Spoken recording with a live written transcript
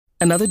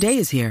Another day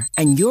is here,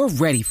 and you're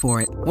ready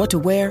for it. What to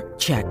wear?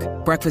 Check.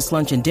 Breakfast,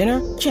 lunch, and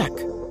dinner? Check.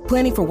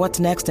 Planning for what's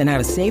next and how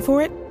to save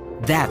for it?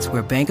 That's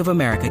where Bank of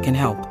America can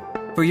help.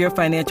 For your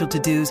financial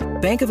to-dos,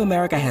 Bank of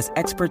America has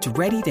experts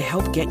ready to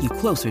help get you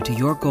closer to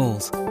your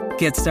goals.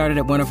 Get started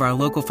at one of our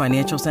local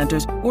financial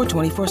centers or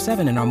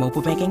 24/7 in our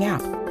mobile banking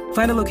app.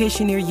 Find a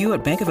location near you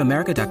at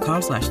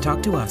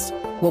bankofamerica.com/talktous.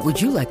 What would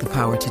you like the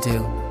power to do?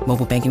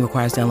 Mobile banking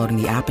requires downloading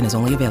the app and is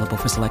only available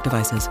for select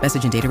devices.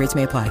 Message and data rates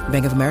may apply.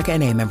 Bank of America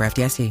N.A., member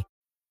FDIC.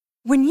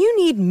 When you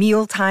need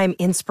mealtime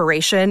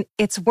inspiration,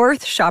 it's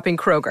worth shopping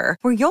Kroger,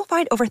 where you'll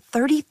find over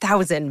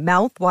 30,000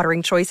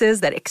 mouth-watering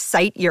choices that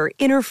excite your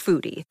inner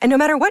foodie. And no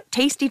matter what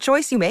tasty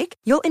choice you make,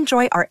 you'll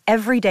enjoy our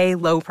everyday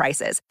low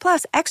prices,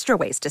 plus extra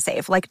ways to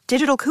save, like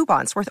digital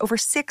coupons worth over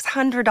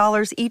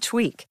 $600 each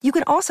week. You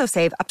can also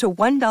save up to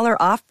 $1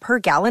 off per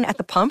gallon at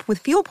the pump with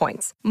fuel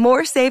points.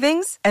 More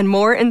savings and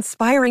more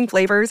inspiring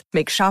flavors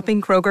make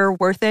shopping Kroger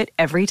worth it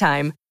every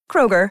time.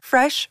 Kroger,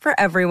 fresh for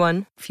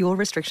everyone. Fuel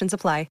restrictions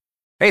apply.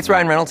 Hey, it's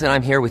Ryan Reynolds, and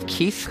I'm here with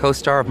Keith,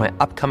 co-star of my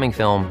upcoming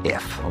film,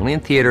 If, only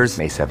in theaters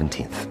May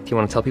 17th. Do you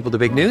want to tell people the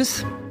big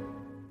news?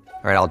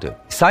 All right, I'll do it.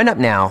 Sign up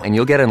now and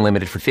you'll get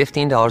unlimited for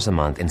 $15 a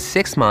month and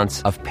 6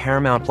 months of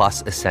Paramount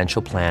Plus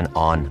Essential Plan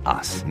on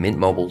us.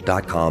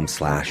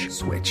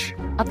 MintMobile.com/switch.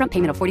 Upfront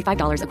payment of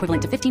 $45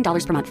 equivalent to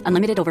 $15 per month.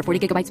 Unlimited over 40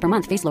 gigabytes per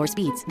month. Face lower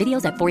speeds.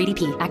 Videos at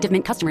 480p. Active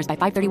Mint customers by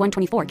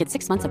 531.24 get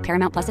 6 months of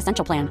Paramount Plus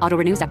Essential Plan. Auto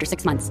renews after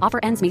 6 months. Offer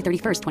ends May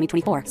 31st,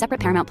 2024. Separate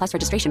Paramount Plus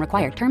registration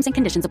required. Terms and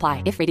conditions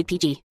apply if rated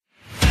PG.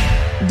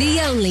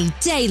 The only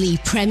daily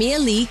Premier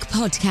League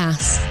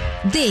podcast.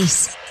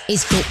 This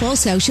is Football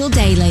Social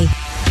Daily.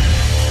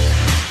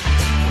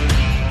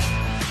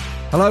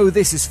 Hello,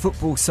 this is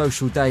Football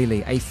Social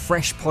Daily, a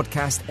fresh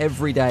podcast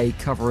every day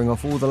covering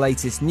off all the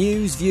latest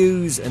news,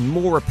 views and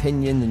more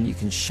opinion than you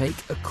can shake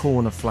a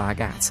corner flag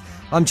at.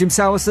 I'm Jim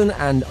Sowerson,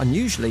 and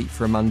unusually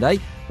for a Monday,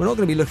 we're not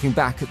going to be looking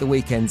back at the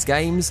weekend's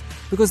games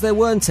because there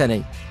weren't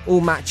any.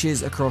 All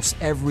matches across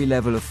every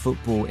level of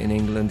football in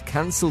England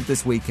cancelled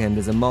this weekend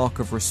as a mark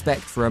of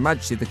respect for Her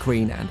Majesty the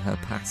Queen and her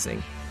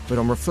passing. But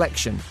on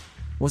reflection,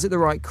 was it the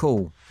right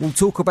call? We'll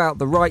talk about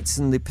the rights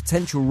and the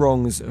potential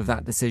wrongs of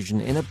that decision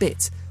in a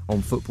bit on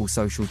Football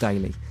Social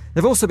Daily.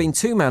 There have also been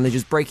two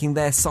managers breaking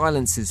their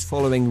silences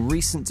following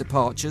recent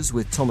departures,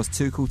 with Thomas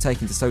Tuchel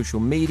taking to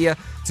social media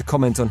to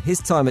comment on his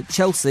time at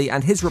Chelsea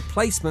and his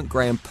replacement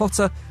Graham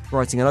Potter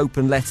writing an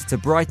open letter to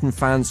Brighton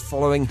fans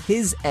following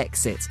his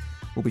exit.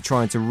 We'll be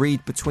trying to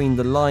read between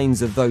the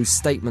lines of those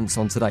statements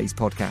on today's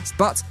podcast.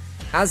 But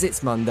as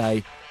it's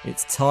Monday,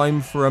 it's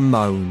time for a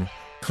moan.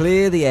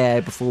 Clear the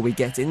air before we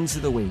get into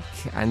the week.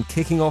 And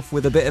kicking off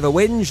with a bit of a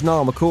whinge,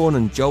 Niall McCorn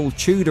and Joel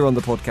Tudor on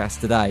the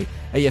podcast today.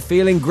 Are you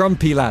feeling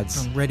grumpy,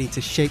 lads? I'm ready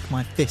to shake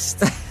my fist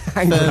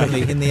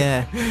firmly in the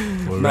air.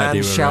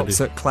 Man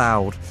shouts at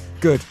cloud.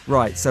 Good.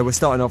 Right, so we're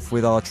starting off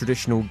with our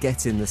traditional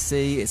Get in the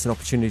Sea. It's an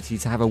opportunity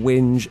to have a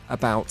whinge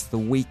about the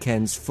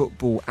weekend's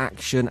football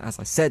action. As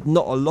I said,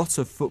 not a lot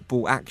of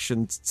football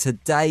action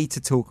today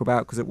to talk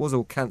about because it was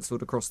all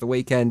cancelled across the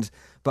weekend.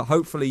 But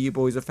hopefully you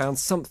boys have found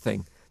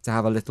something to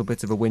have a little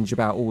bit of a whinge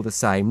about all the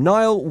same.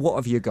 Niall, what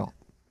have you got?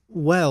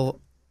 Well,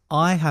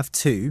 I have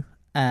two,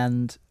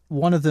 and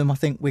one of them I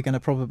think we're going to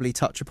probably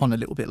touch upon a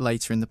little bit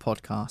later in the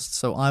podcast.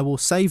 So I will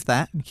save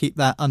that and keep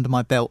that under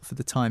my belt for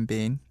the time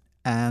being,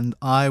 and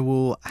I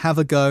will have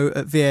a go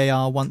at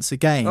VAR once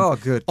again. Oh,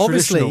 good.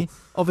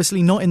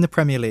 Obviously not in the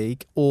Premier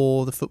League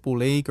or the Football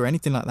League or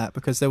anything like that,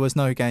 because there was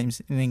no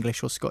games in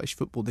English or Scottish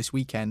football this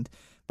weekend.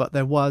 But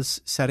there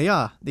was Serie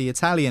A, the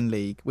Italian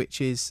league,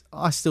 which is,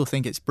 I still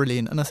think it's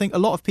brilliant. And I think a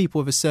lot of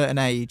people of a certain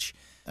age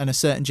and a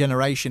certain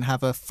generation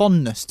have a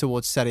fondness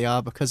towards Serie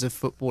A because of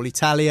Football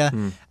Italia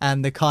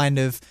and the kind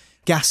of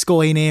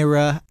Gascoigne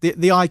era, the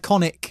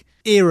iconic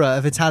era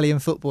of Italian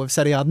football, of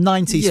Serie A,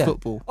 90s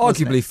football.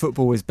 Arguably,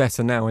 football is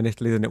better now in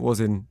Italy than it was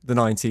in the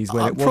 90s,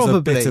 when it was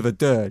a bit of a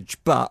dirge.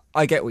 But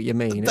I get what you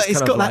mean. It's kind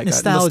got of that like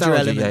nostalgia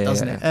element, yeah,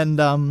 doesn't it?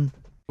 And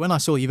when I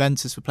saw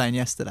Juventus were playing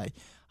yesterday,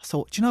 I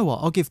thought, do you know what?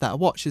 I'll give that a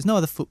watch. There's no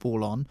other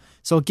football on,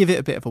 so I'll give it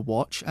a bit of a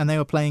watch. And they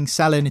were playing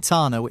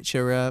Salernitana, which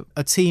are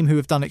a team who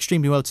have done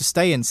extremely well to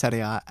stay in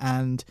Serie A.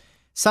 And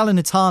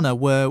Salernitana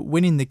were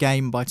winning the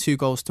game by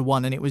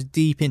 2-1, and it was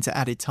deep into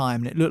added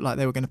time. And it looked like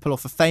they were going to pull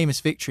off a famous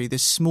victory.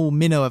 This small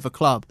minnow of a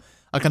club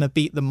are going to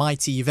beat the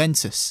mighty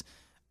Juventus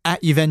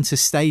at Juventus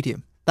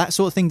Stadium. That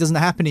sort of thing doesn't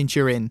happen in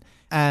Turin.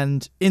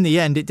 And in the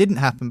end, it didn't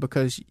happen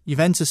because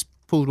Juventus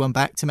pulled one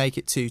back to make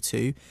it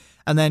 2-2.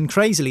 And then,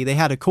 crazily, they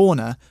had a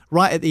corner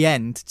right at the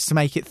end to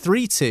make it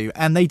 3-2.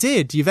 And they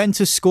did.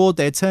 Juventus scored.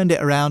 They had turned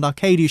it around.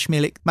 Arkadiusz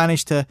Milik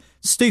managed to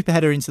stoop a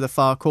header into the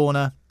far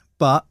corner.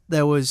 But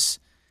there was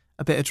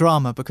a bit of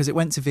drama because it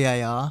went to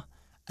VAR.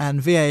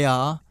 And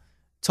VAR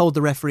told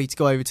the referee to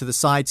go over to the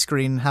side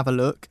screen and have a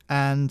look.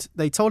 And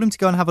they told him to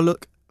go and have a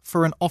look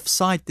for an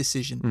offside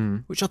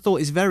decision, which I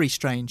thought is very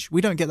strange.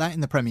 We don't get that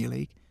in the Premier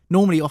League.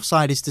 Normally,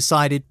 offside is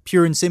decided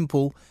pure and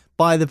simple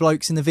by the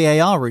blokes in the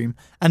VAR room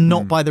and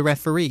not by the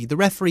referee. The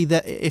referee,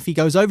 that if he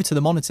goes over to the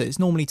monitor, is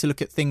normally to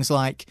look at things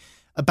like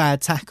a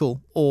bad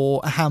tackle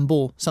or a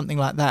handball, something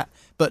like that.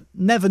 but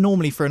never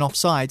normally for an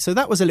offside. So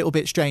that was a little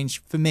bit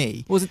strange for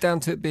me. Was it down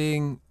to it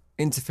being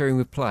interfering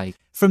with play?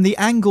 From the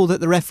angle that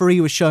the referee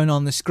was shown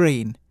on the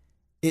screen,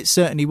 it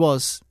certainly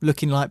was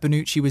looking like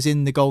Bonucci was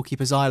in the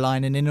goalkeeper's eye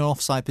line and in an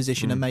offside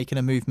position and making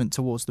a movement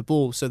towards the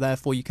ball. So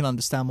therefore you can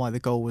understand why the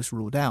goal was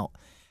ruled out.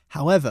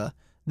 However,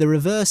 the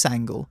reverse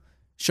angle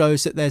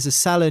shows that there's a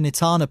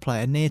Salernitana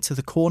player near to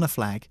the corner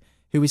flag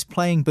who is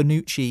playing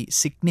Bonucci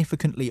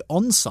significantly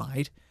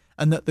onside,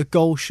 and that the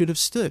goal should have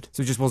stood.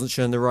 So he just wasn't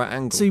shown the right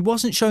angle? So he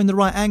wasn't shown the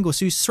right angle.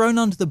 So he was thrown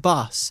under the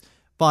bus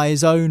by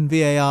his own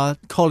VAR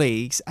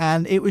colleagues,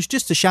 and it was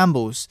just a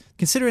shambles.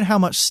 Considering how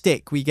much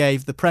stick we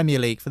gave the Premier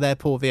League for their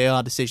poor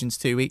VAR decisions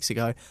 2 weeks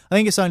ago, I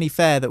think it's only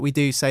fair that we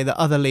do say that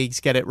other leagues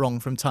get it wrong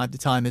from time to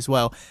time as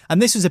well.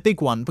 And this was a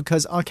big one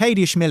because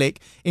Arkadiusz Milik,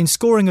 in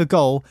scoring a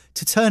goal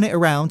to turn it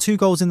around, 2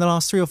 goals in the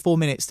last 3 or 4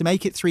 minutes to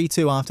make it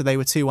 3-2 after they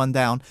were 2-1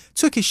 down,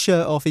 took his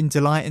shirt off in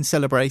delight and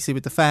celebrated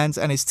with the fans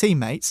and his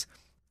teammates.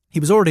 He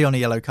was already on a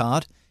yellow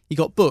card. He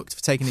got booked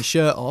for taking his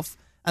shirt off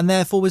and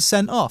therefore was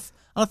sent off.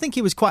 And I think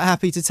he was quite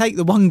happy to take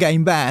the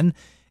 1-game ban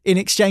in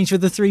exchange for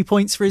the 3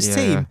 points for his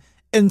team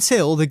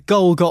until the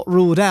goal got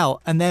ruled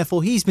out. And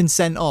therefore he's been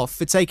sent off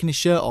for taking his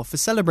shirt off for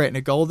celebrating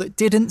a goal that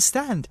didn't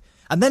stand.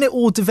 And then it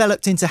all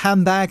developed into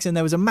handbags and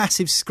there was a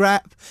massive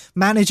scrap.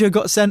 Manager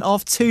got sent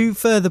off, 3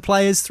 further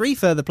players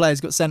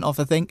got sent off,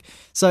 I think.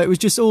 So it was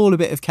just all a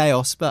bit of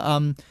chaos. But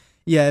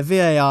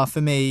VAR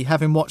for me,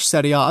 having watched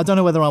Serie A, I don't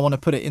know whether I want to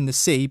put it in the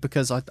C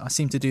because I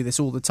seem to do this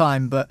all the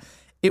time, but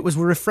it was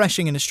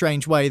refreshing in a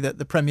strange way that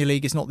the Premier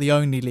League is not the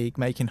only league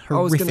making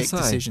horrific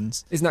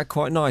decisions. Isn't that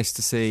quite nice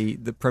to see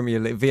the Premier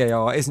League?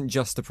 VAR isn't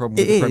just a problem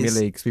with the Premier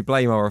League, because we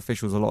blame our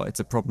officials a lot.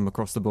 It's a problem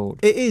across the board.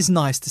 It is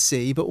nice to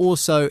see, but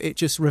also it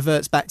just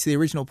reverts back to the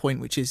original point,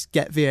 which is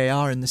get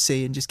VAR in the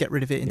C and just get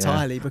rid of it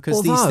entirely,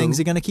 because these things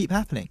are going to keep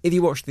happening. If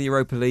you watch the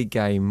Europa League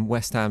game,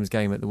 West Ham's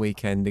game at the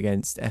weekend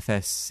against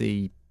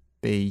FSCB,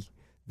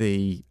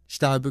 the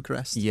Steaua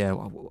Bucharest.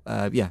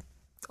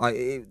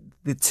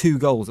 The 2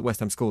 goals that West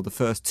Ham scored, the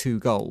first 2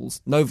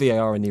 goals, no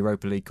VAR in the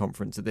Europa League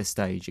conference at this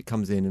stage. It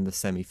comes in the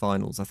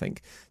semi-finals, I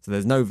think. So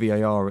there's no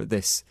VAR at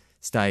this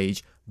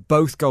stage.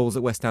 Both goals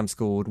that West Ham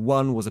scored,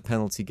 one was a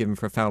penalty given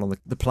for a foul on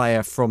the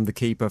player from the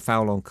keeper,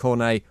 foul on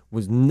Cornet,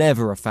 was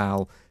never a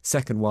foul.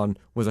 Second one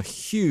was a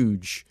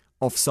huge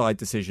offside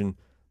decision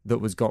that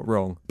was got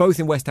wrong. Both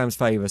in West Ham's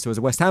favour. So as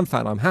a West Ham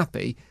fan, I'm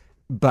happy.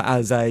 But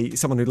as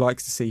someone who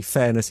likes to see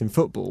fairness in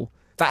football,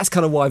 that's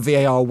kind of why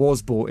VAR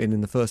was brought in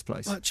the first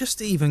place. Well, just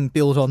to even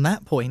build on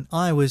that point,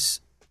 I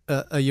was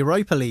at a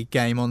Europa League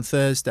game on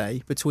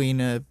Thursday between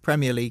a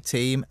Premier League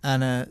team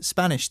and a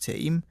Spanish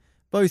team,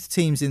 both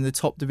teams in the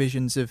top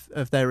divisions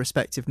of their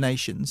respective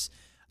nations,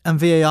 and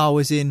VAR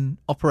was in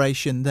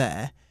operation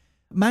there.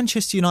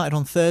 Manchester United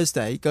on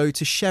Thursday go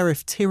to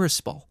Sheriff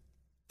Tiraspol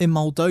in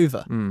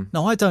Moldova.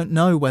 Now, I don't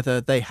know whether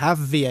they have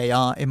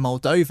VAR in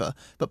Moldova,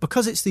 but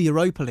because it's the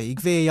Europa League,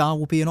 VAR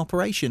will be in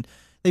operation.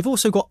 They've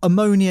also got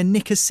Omonia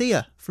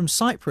Nicosia from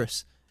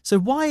Cyprus. So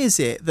why is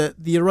it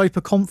that the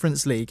Europa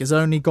Conference League has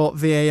only got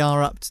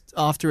VAR up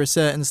after a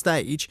certain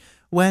stage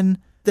when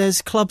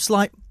there's clubs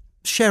like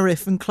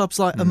Sheriff and clubs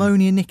like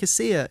Omonia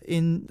Nicosia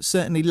in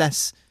certainly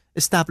less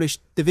established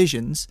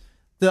divisions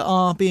that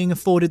are being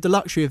afforded the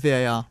luxury of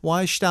VAR?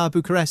 Why is Steaua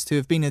Bucharest, who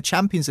have been a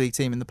Champions League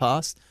team in the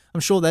past, I'm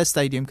sure their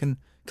stadium can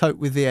cope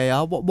with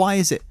VAR. Why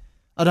is it?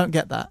 I don't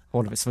get that.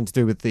 One of it's something to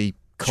do with the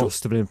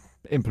cost of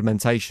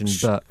implementation,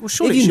 but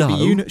surely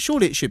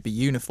it should be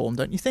uniform,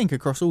 don't you think,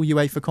 across all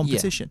UEFA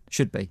competition? Yeah,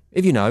 should be.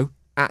 If you know,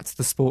 at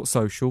the Sports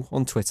Social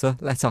on Twitter,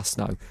 let us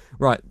know.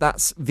 Right,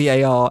 that's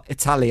VAR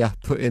Italia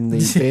put in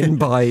the bin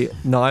by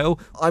Niall.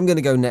 I'm going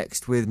to go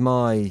next with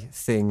my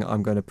thing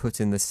I'm going to put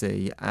in the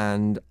C,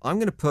 and I'm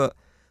going to put,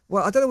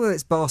 well, I don't know whether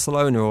it's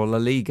Barcelona or La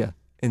Liga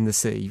in the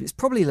C. It's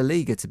probably La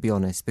Liga, to be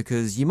honest,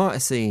 because you might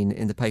have seen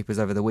in the papers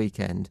over the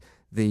weekend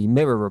the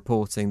Mirror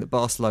reporting that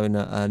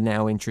Barcelona are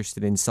now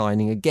interested in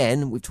signing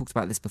again, we've talked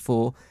about this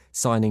before,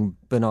 signing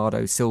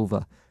Bernardo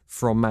Silva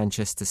from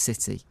Manchester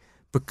City,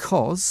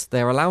 because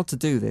they're allowed to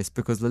do this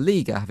because La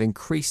Liga have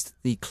increased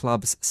the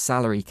club's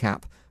salary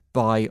cap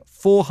by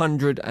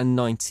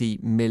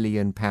 £490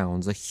 million,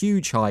 a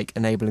huge hike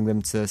enabling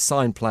them to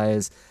sign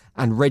players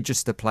and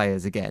register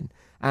players again.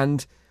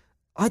 And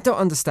I don't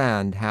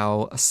understand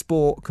how a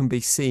sport can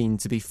be seen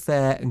to be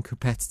fair and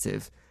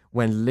competitive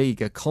when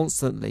Liga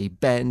constantly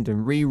bend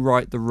and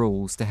rewrite the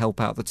rules to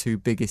help out the 2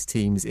 biggest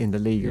teams in the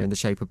Liga in the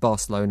shape of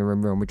Barcelona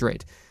and Real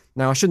Madrid.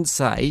 Now, I shouldn't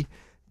say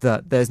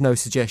that there's no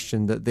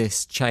suggestion that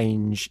this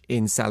change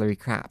in salary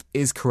cap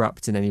is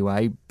corrupt in any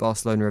way.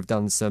 Barcelona have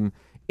done some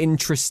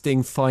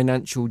interesting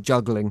financial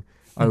juggling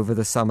over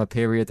the summer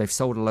period. They've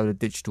sold a load of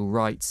digital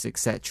rights,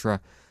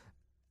 etc.,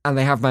 and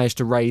they have managed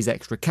to raise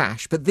extra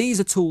cash. But these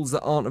are tools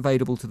that aren't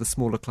available to the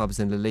smaller clubs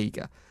in La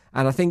Liga.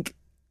 And I think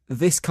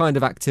this kind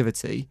of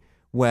activity,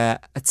 where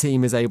a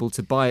team is able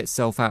to buy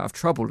itself out of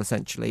trouble,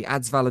 essentially,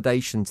 adds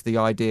validation to the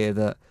idea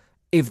that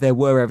if there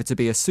were ever to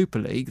be a Super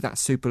League, that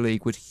Super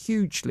League would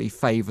hugely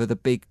favour the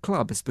big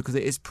clubs, because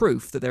it is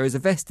proof that there is a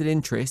vested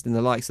interest in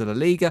the likes of La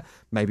Liga,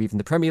 maybe even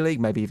the Premier League,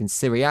 maybe even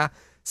Serie A,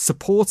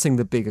 supporting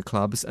the bigger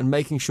clubs and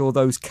making sure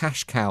those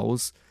cash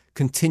cows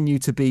continue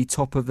to be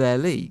top of their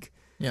league.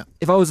 Yeah.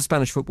 If I was a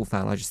Spanish football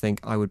fan, I just think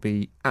I would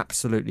be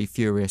absolutely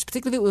furious,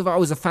 particularly if I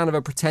was a fan of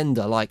a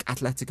pretender like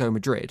Atletico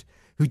Madrid,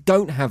 who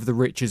don't have the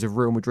riches of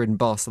Real Madrid and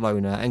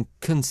Barcelona and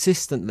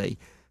consistently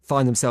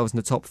find themselves in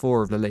the top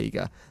 4 of La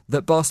Liga,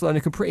 that Barcelona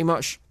can pretty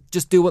much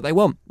just do what they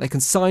want. They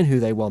can sign who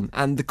they want.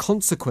 And the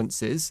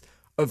consequences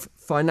of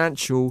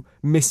financial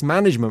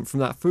mismanagement from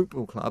that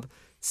football club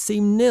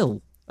seem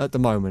nil at the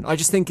moment. I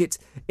just think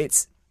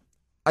it's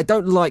I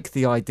don't like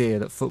the idea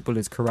that football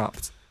is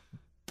corrupt,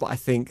 but I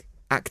think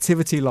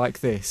activity like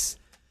this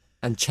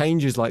and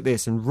changes like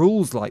this and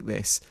rules like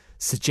this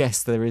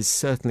suggest there is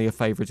certainly a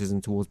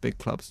favouritism towards big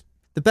clubs.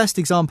 The best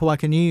example I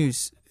can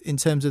use in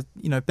terms of,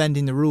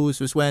 bending the rules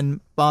was when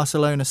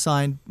Barcelona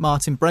signed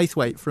Martin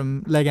Braithwaite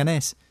from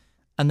Leganés,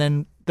 and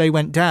then they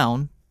went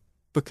down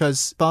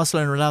because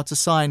Barcelona were allowed to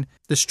sign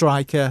the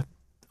striker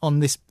on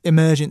this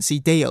emergency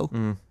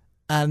deal.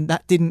 And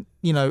that didn't,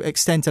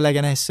 extend to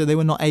Leganés, so they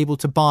were not able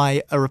to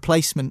buy a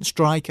replacement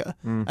striker.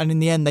 And in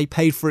the end, they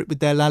paid for it with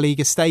their La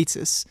Liga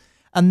status.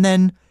 And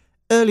then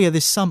earlier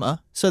this summer,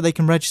 so they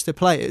can register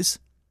players,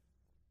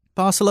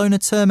 Barcelona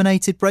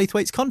terminated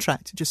Braithwaite's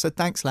contract. Just said,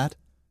 thanks, lad.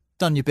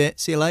 Done your bit.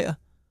 See you later.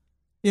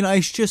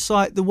 It's just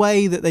like the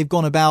way that they've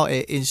gone about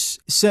it is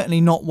certainly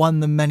not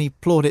won them many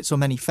plaudits or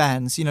many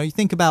fans. You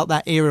think about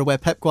that era where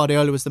Pep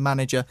Guardiola was the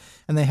manager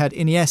and they had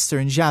Iniesta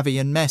and Xavi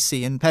and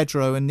Messi and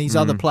Pedro and these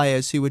other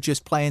players who were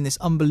just playing this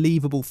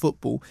unbelievable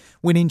football,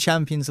 winning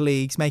Champions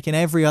Leagues, making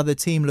every other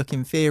team look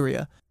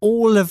inferior.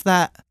 All of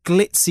that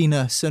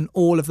glitziness and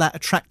all of that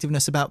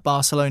attractiveness about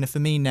Barcelona for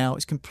me now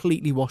is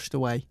completely washed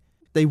away.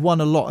 They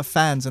won a lot of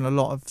fans and a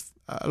lot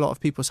of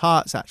people's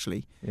hearts,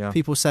 actually. Yeah.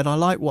 People said, I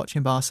like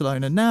watching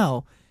Barcelona.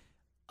 Now,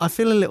 I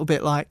feel a little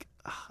bit like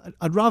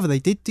I'd rather they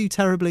did do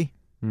terribly.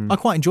 I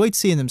quite enjoyed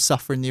seeing them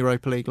suffer in the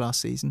Europa League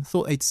last season.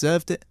 Thought they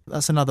deserved it.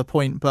 That's another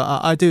point.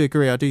 But I do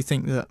agree. I do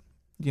think that,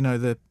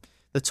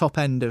 the top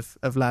end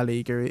of La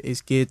Liga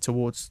is geared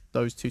towards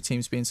those two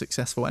teams being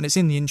successful. And it's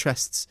in the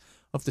interests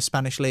of the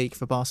Spanish league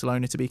for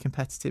Barcelona to be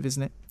competitive,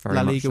 isn't it? Very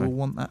La much Liga so. will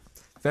want that.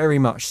 Very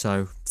much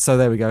so. So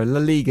there we go. La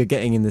Liga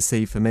getting in the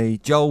sea for me.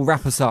 Joel,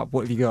 wrap us up.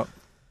 What have you got?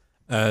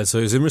 So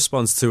it was in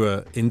response to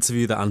an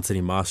interview that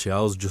Anthony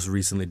Martial's just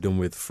recently done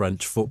with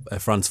France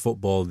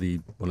Football,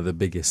 one of the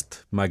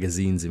biggest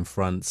magazines in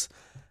France.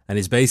 And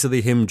it's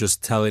basically him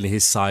just telling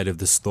his side of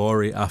the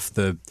story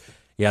after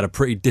he had a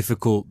pretty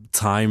difficult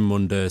time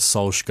under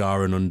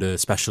Solskjaer and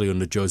especially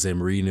under Jose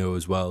Mourinho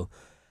as well.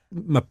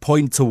 My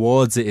point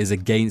towards it is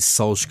against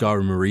Solskjaer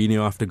and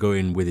Mourinho after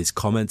going with his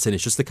comments, and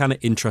it's just a kind of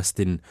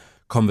interesting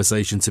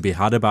conversation to be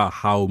had about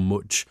how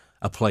much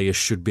a player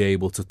should be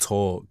able to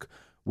talk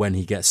when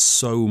he gets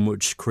so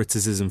much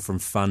criticism from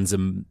fans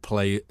and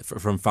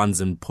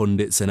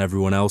pundits and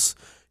everyone else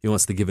who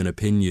wants to give an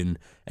opinion,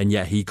 and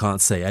yet he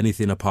can't say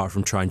anything apart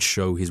from try and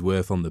show his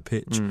worth on the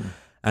pitch.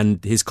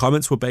 And his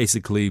comments were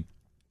basically,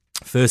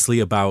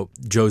 firstly, about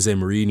Jose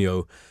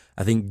Mourinho.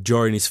 I think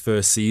during his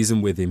first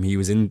season with him, he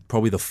was in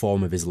probably the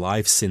form of his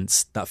life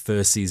since that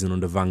first season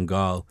under Van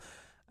Gaal.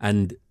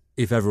 And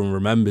if everyone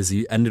remembers,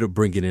 he ended up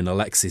bringing in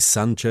Alexis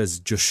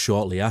Sanchez just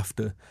shortly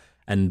after.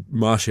 And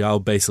Martial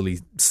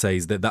basically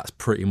says that that's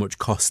pretty much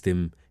cost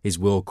him his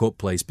World Cup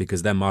place,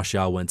 because then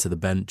Martial went to the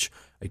bench.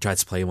 He tried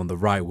to play him on the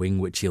right wing,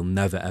 which he'll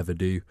never ever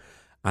do.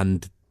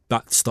 And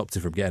that stopped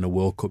him from getting a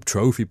World Cup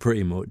trophy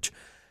pretty much.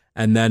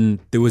 And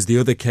then there was the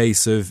other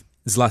case of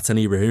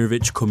Zlatan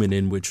Ibrahimovic coming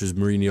in, which was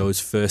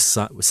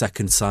Mourinho's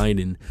second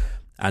signing.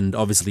 And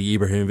obviously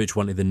Ibrahimovic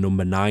wanted the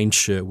number 9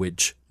 shirt,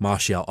 which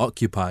Martial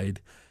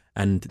occupied.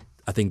 And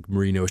I think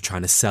Mourinho was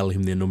trying to sell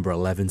him the number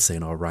 11,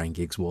 saying, Ryan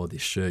Giggs wore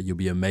this shirt, you'll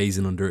be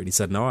amazing under it. And he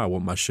said, no, I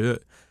want my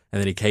shirt. And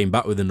then he came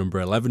back with the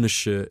number 11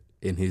 shirt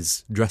in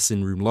his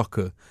dressing room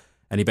locker.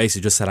 And he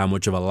basically just said how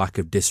much of a lack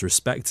of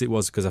disrespect it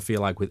was, because I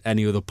feel like with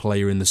any other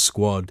player in the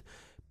squad,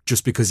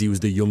 just because he was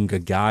the younger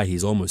guy,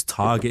 he's almost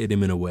targeted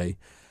him in a way.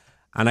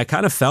 And I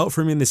kind of felt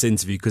for him in this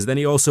interview, because then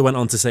he also went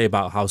on to say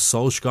about how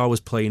Solskjaer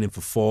was playing him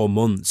for 4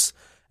 months.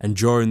 And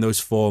during those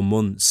 4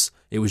 months,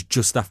 it was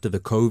just after the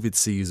COVID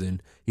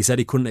season. He said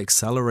he couldn't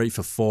accelerate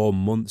for 4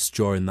 months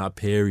during that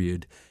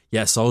period.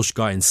 Yet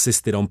Solskjaer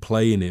insisted on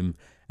playing him,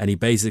 and he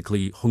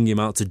basically hung him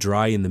out to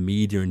dry in the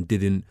media and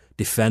didn't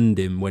defend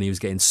him when he was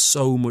getting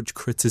so much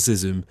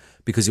criticism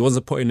because he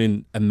wasn't putting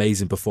in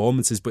amazing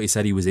performances, but he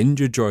said he was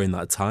injured during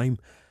that time.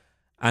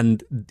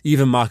 And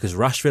even Marcus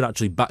Rashford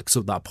actually backs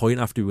up that point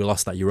after we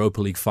lost that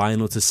Europa League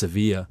final to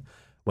Sevilla,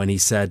 when he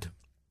said,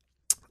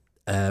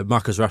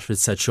 Marcus Rashford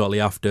said shortly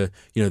after,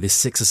 there's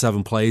 6 or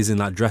 7 players in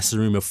that dressing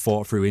room have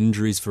fought through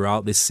injuries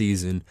throughout this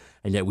season,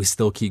 and yet we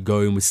still keep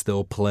going, we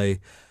still play.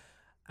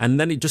 And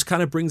then it just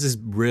kind of brings this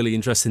really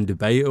interesting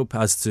debate up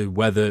as to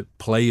whether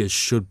players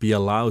should be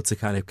allowed to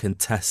kind of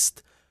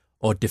contest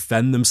or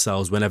defend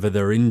themselves whenever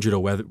they're injured, or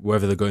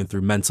whether they're going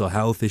through mental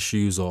health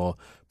issues or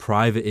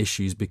private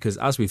issues. Because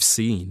as we've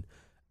seen,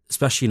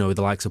 especially with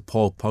the likes of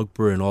Paul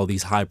Pogba and all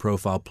these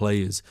high-profile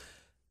players,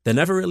 they're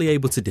never really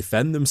able to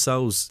defend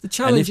themselves. The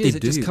challenge is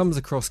it just comes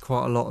across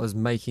quite a lot as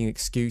making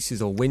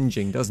excuses or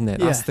whinging, doesn't it?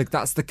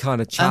 That's the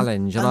kind of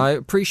challenge. And I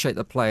appreciate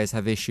that players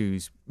have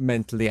issues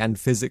mentally and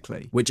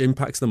physically. Which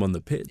impacts them on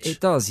the pitch.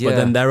 It does, yeah. But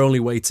then their only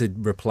way to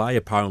reply,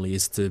 apparently,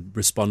 is to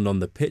respond on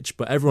the pitch.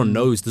 But everyone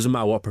knows, doesn't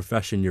matter what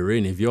profession you're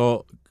in, if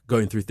you're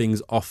going through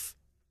things off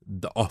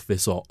the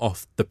office or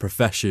off the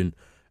profession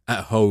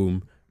at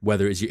home,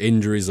 whether it's your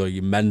injuries or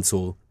your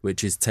mental,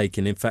 which is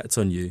taking effect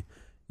on you,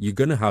 you're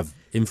going to have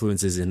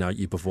influences in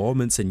your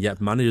performance, and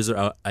yet managers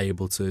are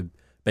able to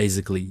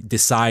basically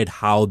decide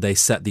how they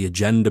set the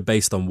agenda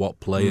based on what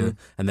player,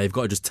 and they've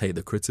got to just take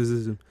the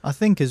criticism. I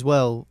think as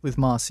well with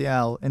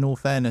Martial, in all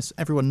fairness,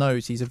 everyone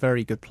knows he's a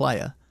very good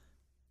player,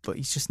 but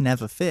he's just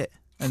never fit.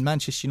 And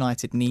Manchester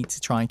United need to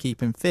try and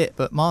keep him fit,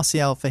 but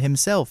Martial for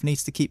himself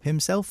needs to keep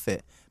himself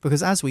fit,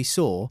 because as we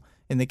saw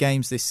in the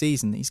games this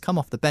season, he's come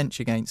off the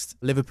bench against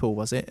Liverpool,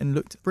 was it, and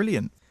looked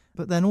brilliant.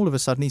 But then all of a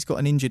sudden he's got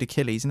an injured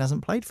Achilles and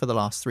hasn't played for the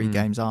last 3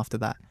 games after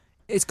that.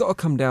 It's got to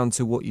come down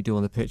to what you do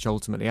on the pitch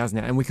ultimately, hasn't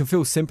it? And we can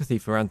feel sympathy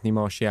for Anthony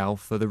Martial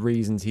for the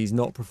reasons he's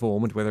not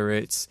performed, whether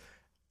it's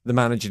the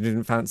manager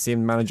didn't fancy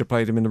him, the manager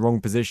played him in the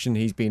wrong position,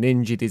 he's been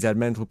injured, he's had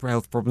mental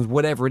health problems,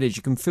 whatever it is,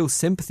 you can feel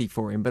sympathy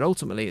for him. But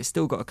ultimately it's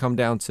still got to come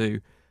down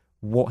to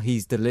what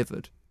he's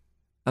delivered.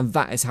 And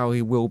that is how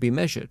he will be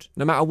measured.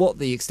 No matter what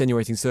the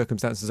extenuating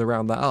circumstances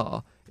around that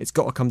are, it's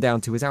got to come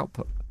down to his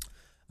output.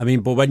 I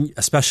mean, but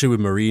especially with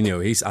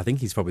Mourinho, I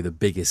think he's probably the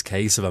biggest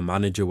case of a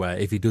manager where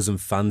if he doesn't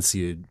fancy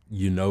you,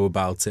 you know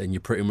about it and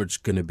you're pretty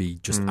much going to be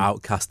just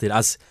outcasted.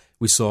 As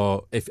we saw,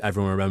 if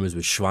everyone remembers,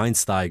 with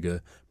Schweinsteiger,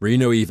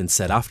 Mourinho even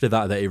said after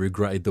that he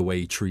regretted the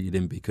way he treated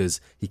him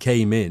because he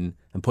came in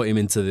and put him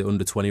into the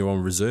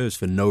under-21 reserves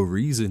for no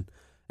reason.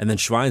 And then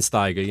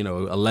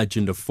Schweinsteiger, a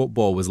legend of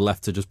football, was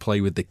left to just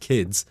play with the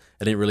kids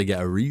and didn't really get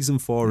a reason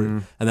for it.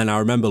 And then I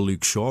remember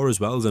Luke Shaw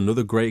as well as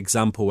another great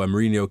example where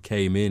Mourinho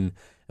came in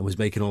and was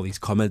making all these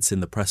comments in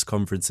the press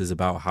conferences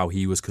about how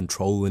he was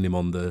controlling him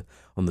on the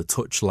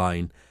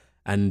touchline.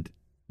 And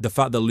the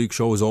fact that Luke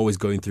Shaw was always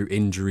going through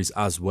injuries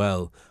as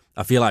well,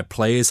 I feel like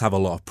players have a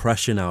lot of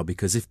pressure now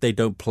because if they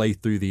don't play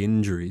through the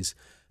injuries,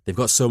 they've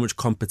got so much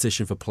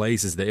competition for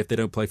places that if they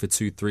don't play for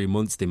 2-3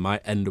 months, they might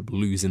end up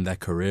losing their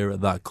career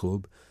at that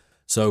club.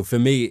 So for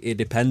me, it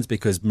depends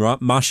because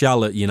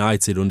Martial at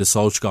United under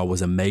Solskjaer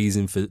was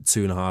amazing for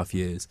 2.5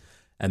 years.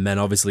 And then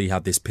obviously he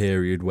had this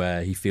period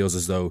where he feels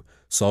as though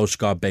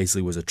Solskjaer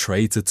basically was a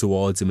traitor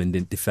towards him and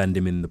didn't defend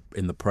him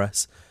in the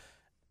press.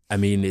 I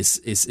mean,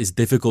 it's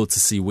difficult to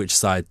see which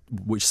side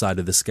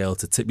of the scale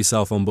to tip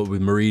yourself on. But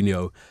with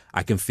Mourinho,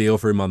 I can feel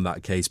for him on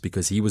that case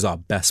because he was our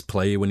best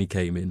player when he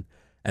came in.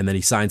 And then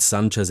he signed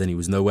Sanchez and he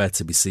was nowhere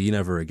to be seen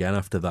ever again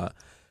after that.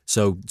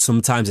 So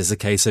sometimes it's a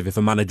case of if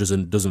a manager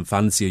doesn't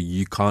fancy you,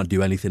 you can't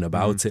do anything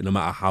about it, no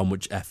matter how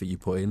much effort you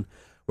put in.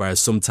 Whereas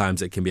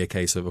sometimes it can be a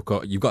case of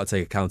you've got to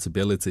take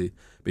accountability.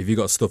 But if you've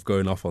got stuff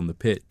going off on the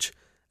pitch,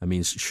 I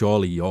mean,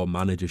 surely your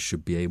manager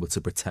should be able to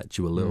protect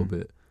you a little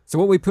bit. So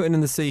what are we putting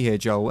in the sea here,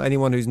 Joel?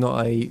 Anyone who's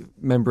not a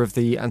member of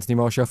the Anthony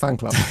Martial fan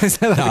club?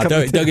 No,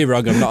 don't get me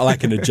wrong, I'm not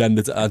like an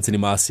agenda to Anthony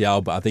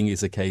Martial, but I think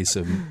it's a case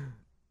of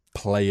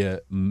player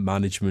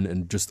management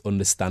and just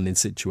understanding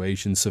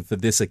situations. So for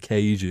this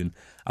occasion,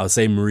 I would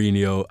say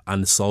Mourinho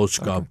and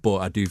Solskjaer, but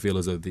I do feel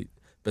as though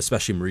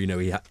especially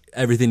Mourinho,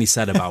 everything he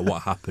said about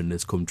what happened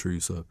has come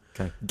true. So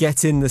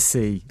get in the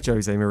sea,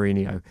 Jose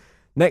Mourinho.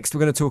 Next, we're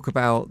going to talk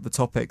about the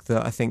topic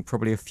that I think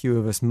probably a few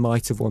of us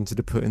might have wanted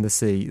to put in the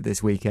sea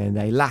this weekend,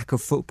 a lack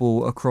of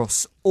football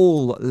across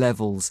all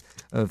levels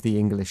of the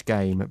English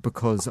game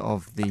because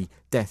of the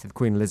death of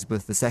Queen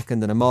Elizabeth II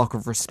and a mark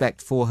of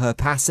respect for her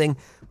passing.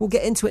 We'll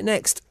get into it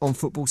next on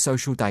Football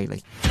Social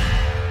Daily.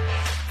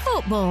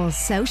 Football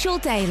Social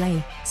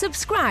Daily.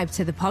 Subscribe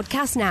to the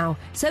podcast now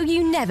so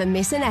you never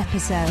miss an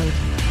episode.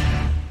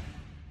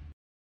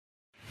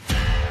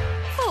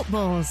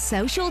 Football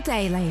Social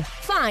Daily.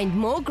 Find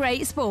more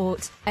great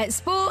sport at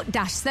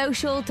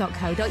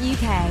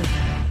sport-social.co.uk.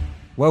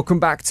 Welcome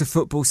back to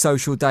Football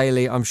Social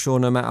Daily. I'm sure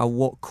no matter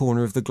what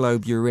corner of the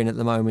globe you're in at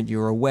the moment,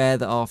 you're aware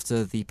that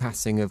after the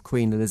passing of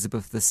Queen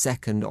Elizabeth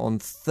II on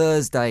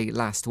Thursday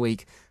last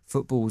week,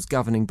 football's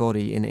governing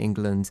body in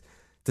England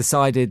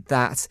decided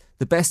that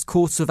the best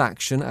course of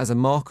action as a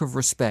mark of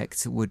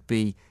respect would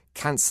be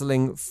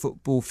cancelling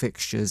football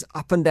fixtures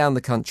up and down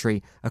the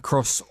country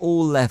across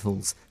all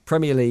levels,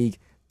 Premier League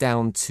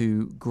down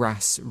to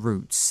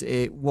grassroots.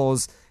 It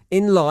was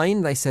in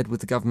line, they said, with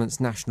the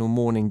government's national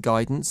mourning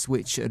guidance,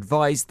 which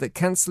advised that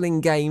cancelling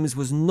games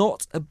was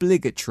not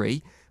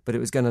obligatory, but it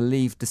was going to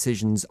leave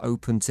decisions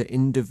open to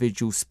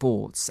individual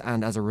sports.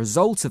 And as a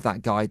result of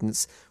that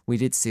guidance, we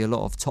did see a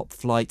lot of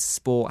top-flight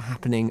sport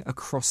happening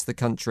across the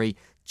country,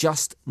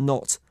 just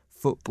not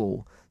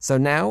football. So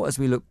now, as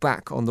we look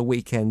back on the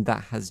weekend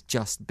that has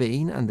just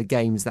been and the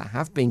games that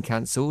have been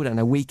cancelled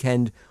and a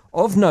weekend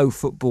of no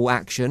football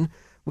action,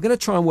 we're going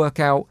to try and work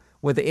out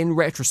whether, in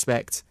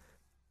retrospect,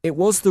 it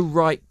was the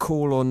right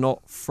call or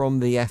not from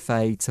the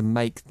FA to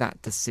make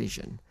that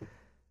decision.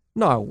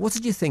 Niall, what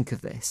did you think of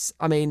this?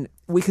 I mean,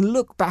 we can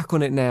look back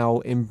on it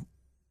now in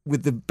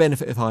with the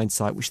benefit of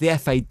hindsight, which the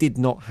FA did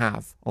not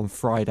have on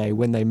Friday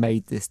when they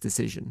made this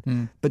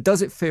decision, but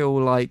does it feel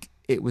like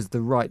it was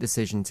the right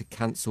decision to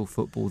cancel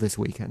football this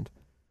weekend?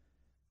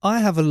 I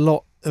have a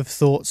lot of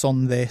thoughts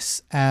on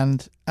this,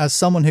 and as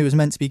someone who was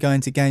meant to be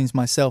going to games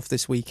myself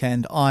this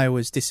weekend, I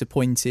was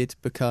disappointed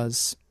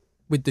because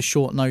with the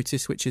short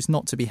notice, which is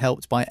not to be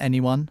helped by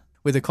anyone,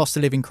 with the cost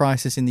of living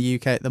crisis in the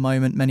UK at the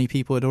moment, many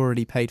people had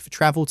already paid for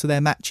travel to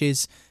their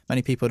matches,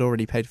 many people had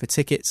already paid for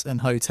tickets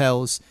and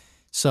hotels,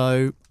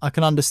 so I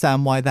can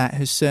understand why that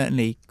has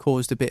certainly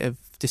caused a bit of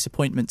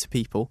disappointment to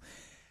people.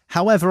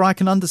 However, I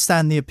can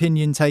understand the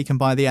opinion taken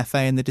by the FA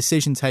and the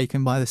decision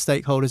taken by the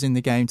stakeholders in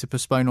the game to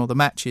postpone all the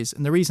matches.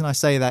 And the reason I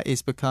say that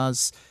is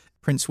because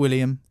Prince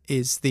William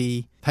is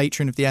the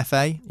patron of the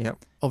FA. Yep.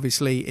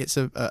 Obviously, it's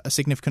a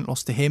significant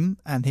loss to him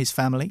and his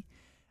family.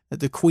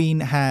 The Queen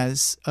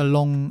has a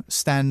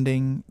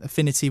long-standing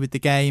affinity with the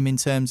game in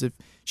terms of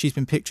she's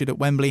been pictured at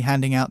Wembley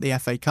handing out the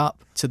FA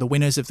Cup to the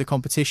winners of the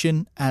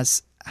competition,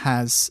 as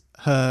has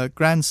her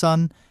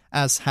grandson,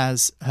 as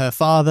has her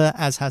father,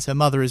 as has her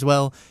mother as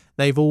well.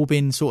 They've all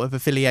been sort of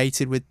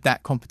affiliated with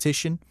that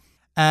competition.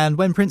 And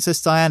when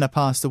Princess Diana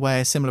passed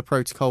away, a similar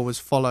protocol was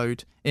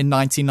followed in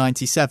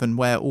 1997,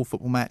 where all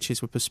football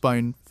matches were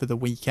postponed for the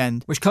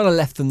weekend. Which kind of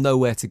left them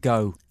nowhere to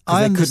go.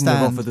 I Because they couldn't have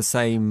understand. offered the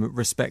same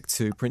respect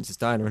to Princess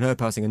Diana and her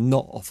passing and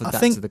not offered that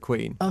to the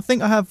Queen. I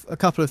think I have a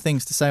couple of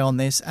things to say on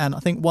this, and I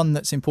think one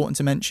that's important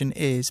to mention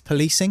is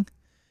policing.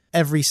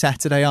 Every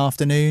Saturday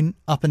afternoon,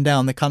 up and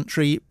down the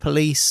country,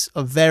 police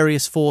of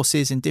various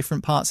forces in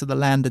different parts of the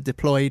land are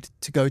deployed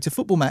to go to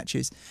football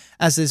matches,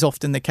 as is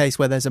often the case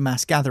where there's a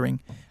mass gathering.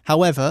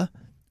 However,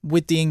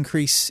 with the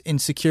increase in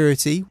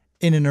security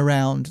in and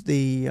around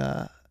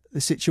the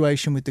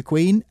situation with the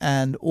Queen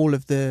and all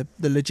of the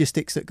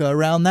logistics that go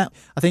around that,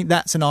 I think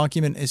that's an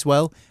argument as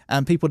well.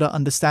 And people don't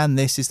understand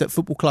this, is that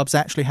football clubs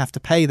actually have to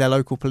pay their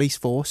local police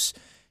force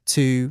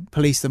to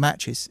police the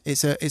matches.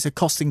 It's a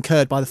cost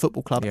incurred by the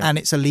football club, and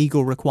it's a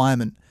legal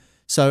requirement.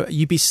 So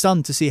you'd be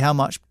stunned to see how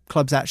much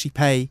clubs actually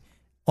pay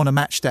on a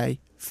match day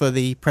for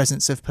the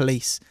presence of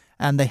police,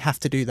 and they have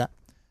to do that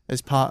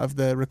as part of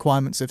the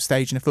requirements of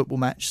staging a football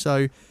match.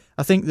 So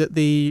I think that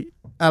the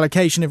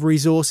allocation of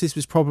resources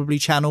was probably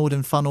channeled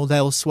and funneled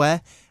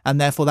elsewhere, and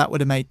therefore that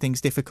would have made things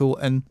difficult.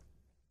 And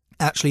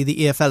actually the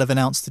EFL have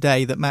announced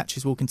today that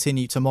matches will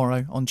continue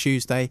tomorrow on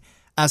Tuesday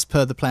as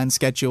per the planned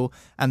schedule,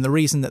 and the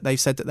reason that they've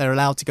said that they're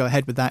allowed to go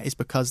ahead with that is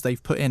because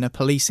they've put in a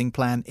policing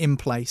plan in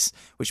place,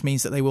 which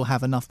means that they will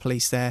have enough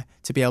police there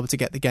to be able to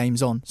get the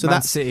games on. So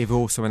Man City have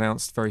also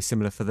announced very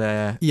similar for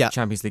their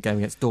Champions League game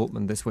against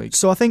Dortmund this week.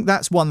 So I think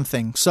that's one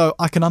thing. So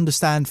I can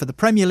understand for the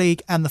Premier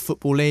League and the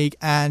Football League,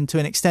 and to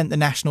an extent the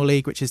National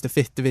League, which is the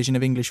 5th division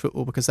of English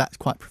football, because that's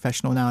quite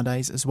professional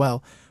nowadays as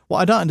well. What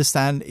I don't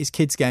understand is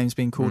kids' games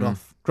being called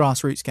off,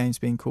 grassroots games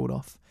being called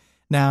off.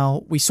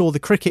 Now, we saw the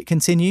cricket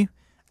continue,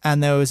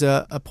 and there was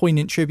a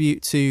poignant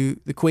tribute to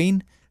the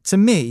Queen. To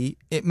me,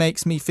 it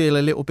makes me feel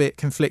a little bit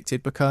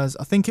conflicted, because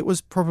I think it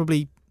was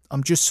probably,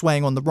 I'm just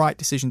swaying on the right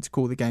decision to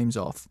call the games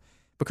off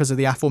because of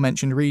the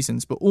aforementioned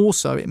reasons, but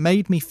also it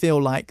made me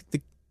feel like the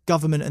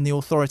government and the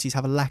authorities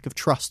have a lack of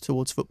trust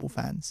towards football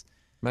fans.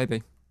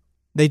 Maybe.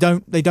 They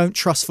don't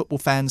trust football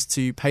fans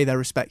to pay their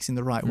respects in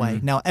the right way.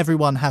 Now,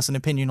 everyone has an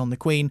opinion on the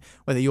Queen,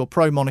 whether you're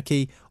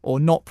pro-monarchy or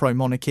not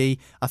pro-monarchy.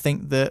 I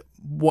think that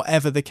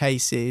whatever the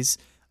case is,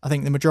 I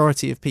think the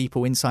majority of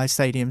people inside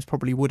stadiums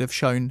probably would have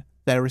shown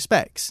their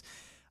respects.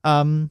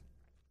 I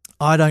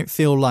don't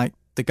feel like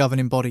the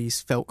governing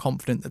bodies felt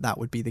confident that that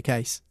would be the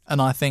case.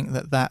 And I think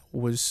that that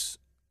was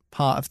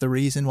part of the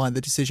reason why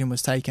the decision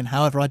was taken.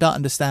 However, I don't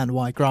understand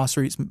why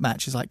grassroots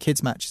matches like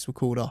kids' matches were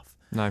called off.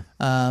 No.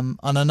 And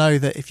I know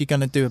that if you're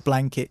going to do a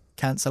blanket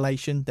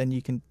cancellation, then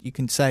you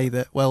can say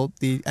that, well,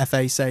 the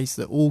FA says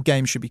that all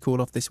games should be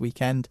called off this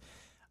weekend.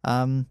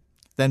 Then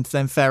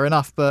fair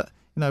enough. But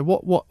you know,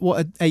 what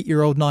an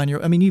 8-year-old,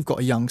 9-year-old... I mean, you've got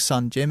a young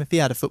son, Jim. If he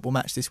had a football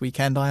match this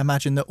weekend, I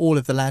imagine that all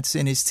of the lads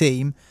in his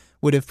team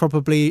would have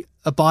probably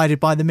abided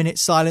by the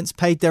minute's silence,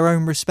 paid their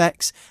own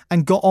respects,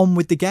 and got on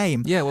with the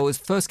game. Yeah, well, it was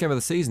the first game of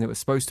the season. It was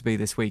supposed to be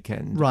this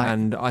weekend. Right.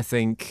 And I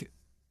think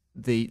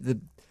the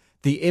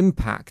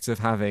impact of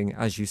having,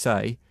 as you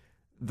say,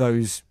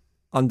 those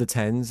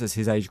under-10s, as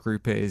his age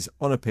group is,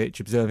 on a pitch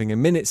observing a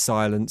minute's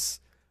silence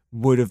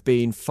would have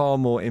been far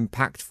more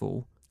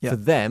impactful for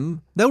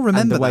them. They'll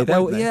remember that,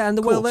 won't they? Yeah, and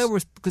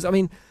because I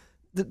mean,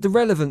 the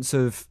relevance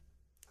of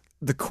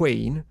the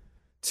Queen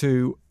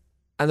to,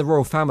 and the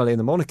royal family and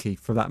the monarchy,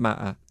 for that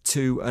matter,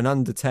 to an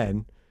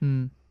under-10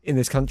 in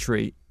this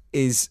country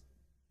is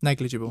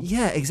negligible.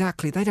 Yeah,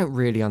 exactly. They don't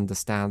really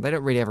understand. They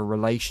don't really have a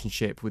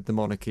relationship with the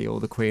monarchy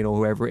or the Queen or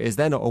whoever it is.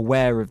 They're not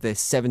aware of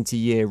this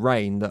 70-year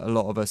reign that a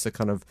lot of us are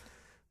kind of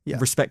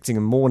respecting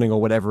and mourning,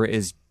 or whatever it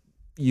is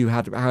you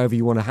had, however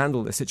you want to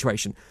handle this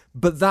situation.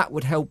 But that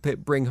would help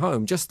it bring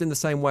home, just in the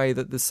same way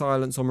that the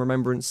silence on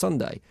Remembrance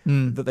Sunday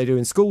that they do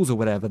in schools or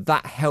whatever,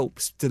 that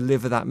helps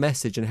deliver that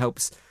message and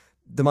helps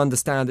them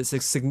understand it's a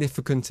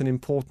significant and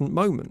important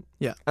moment.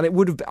 Yeah. And it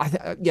would have,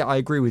 I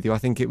agree with you. I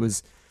think it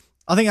was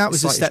I think that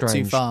was a Slightly step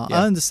strange. too far.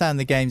 Yeah. I understand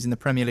the games in the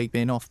Premier League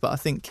being off, but I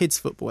think kids'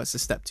 football is a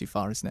step too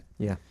far, isn't it?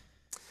 Yeah.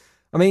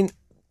 I mean,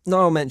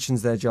 Niall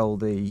mentions there, Joel,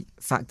 the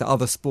fact that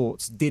other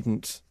sports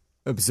didn't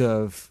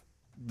observe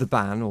the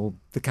ban or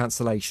the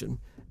cancellation,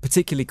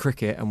 particularly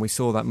cricket, and we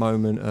saw that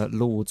moment at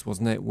Lord's,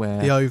 wasn't it?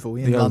 Where The Oval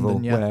in the London,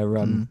 Oval, yeah.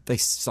 where they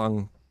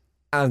sung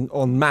and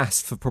en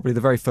masse for probably the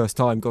very first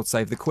time, "God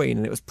Save the Queen,"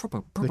 and it was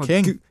proper The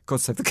King.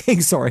 God Save the King.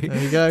 Sorry,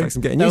 There you go. Thanks,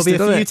 I'm getting There'll used be to it, a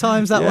doesn't few it?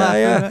 times that will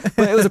yeah. happen.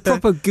 But it was a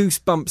proper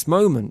goosebumps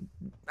moment,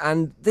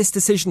 and this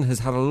decision has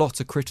had a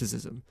lot of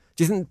criticism.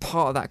 Do you think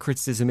part of that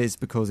criticism is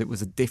because it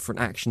was a different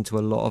action to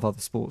a lot of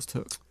other sports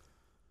took?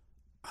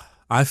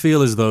 I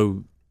feel as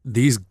though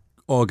these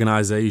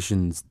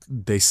organisations,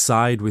 they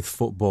side with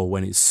football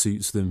when it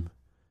suits them.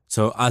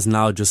 So as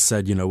Niall just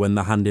said, when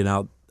they're handing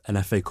out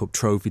an FA Cup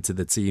trophy to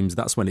the teams,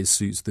 that's when it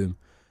suits them.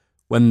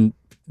 When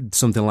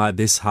something like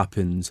this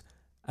happens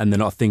and they're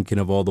not thinking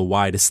of all the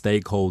wider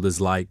stakeholders,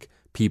 like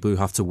people who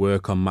have to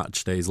work on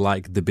match days,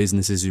 like the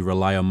businesses who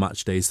rely on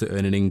match days to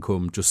earn an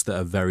income just at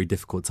a very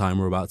difficult time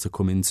we're about to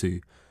come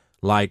into,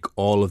 like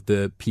all of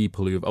the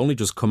people who have only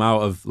just come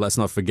out of, let's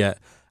not forget,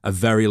 a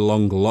very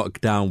long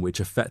lockdown which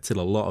affected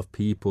a lot of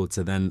people,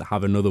 to then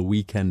have another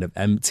weekend of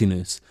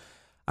emptiness.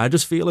 I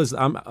just feel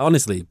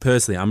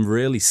personally, I'm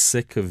really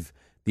sick of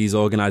these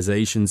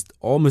organisations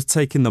almost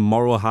taking the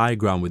moral high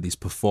ground with these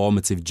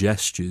performative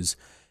gestures.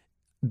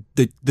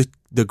 The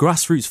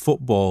grassroots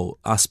football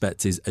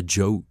aspect is a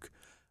joke.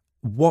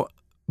 What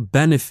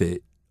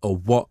benefit or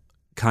what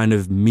kind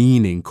of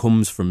meaning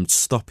comes from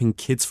stopping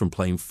kids from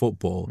playing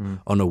football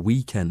on a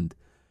weekend?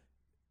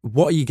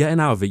 What are you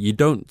getting out of it? You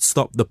don't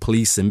stop the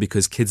policing,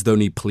 because kids don't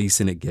need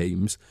policing at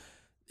games.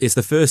 It's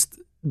the first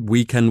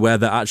weekend where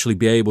they'll actually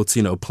be able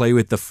to, play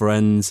with their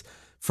friends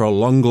for a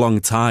long, long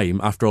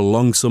time after a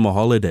long summer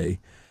holiday.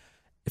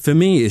 For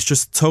me, it's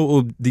just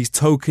these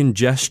token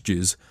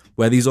gestures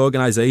where these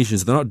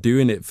organisations, they're not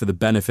doing it for the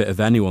benefit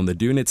of anyone. They're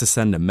doing it to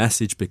send a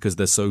message because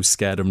they're so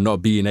scared of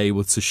not being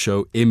able to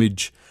show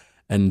image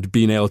and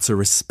being able to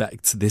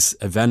respect this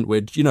event,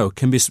 which,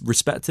 can be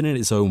respected in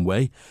its own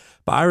way.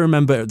 But I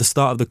remember at the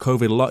start of the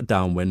COVID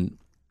lockdown when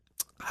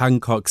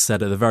Hancock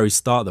said at the very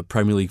start that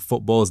Premier League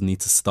footballers need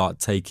to start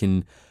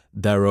taking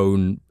their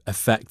own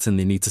effect and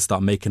they need to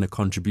start making a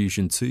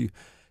contribution too.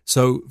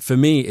 So for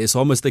me, it's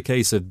almost the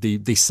case of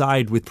they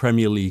side with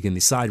Premier League and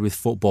they side with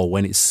football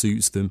when it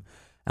suits them.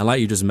 And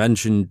like you just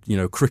mentioned,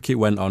 cricket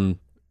went on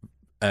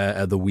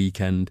at the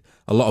weekend.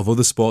 A lot of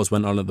other sports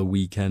went on at the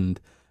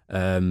weekend.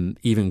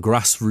 Even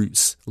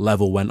grassroots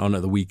level went on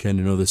at the weekend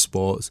in other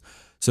sports.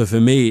 So for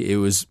me, it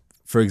was...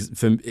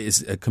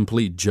 it's a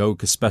complete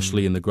joke,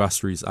 especially in the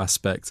grassroots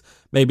aspect.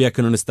 Maybe I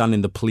can understand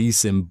in the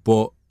policing,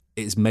 but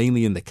it's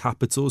mainly in the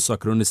capital, so I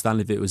could understand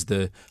if it was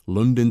the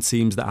London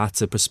teams that had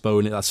to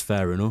postpone it, that's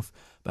fair enough.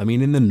 But I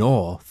mean, in the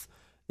north,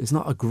 there's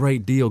not a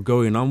great deal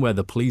going on where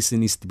the policing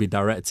needs to be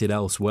directed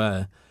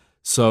elsewhere.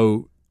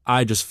 So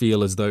I just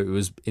feel as though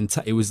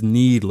it was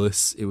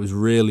needless, it was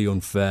really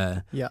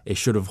unfair. Yeah. It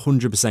should have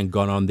 100%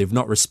 gone on. They've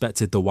not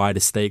respected the wider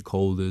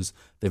stakeholders.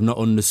 They've not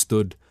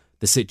understood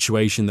the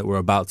situation that we're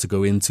about to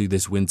go into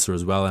this winter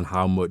as well, and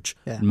how much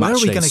Where are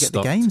we going to get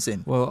stopped. the games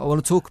in? Well, I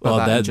want to talk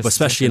about that.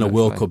 Especially in a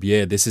World Cup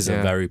year. This is Yeah.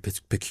 a very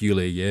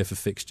peculiar year for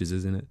fixtures,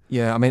 isn't it?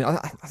 Yeah, I mean, I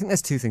think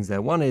there's two things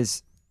there. One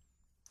is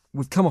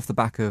we've come off the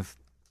back of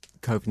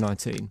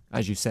COVID-19,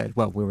 as you said.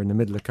 Well, we're in the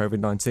middle of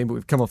COVID-19, but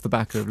we've come off the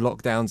back of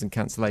lockdowns and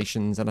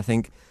cancellations, and I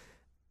think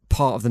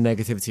part of the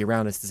negativity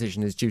around this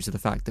decision is due to the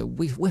fact that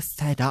we're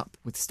fed up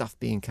with stuff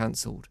being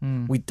cancelled.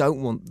 We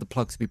don't want the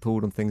plug to be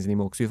pulled on things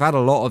anymore because we've had a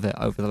lot of it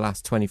over the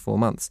last 24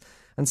 months.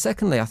 And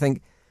secondly, I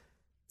think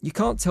you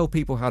can't tell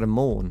people how to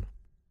mourn.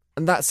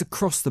 And that's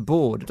across the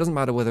board. It doesn't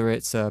matter whether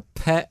it's a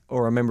pet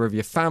or a member of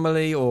your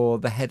family or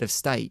the head of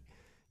state.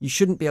 You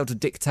shouldn't be able to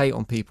dictate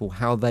on people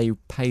how they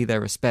pay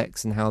their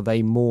respects and how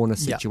they mourn a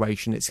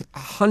situation. It's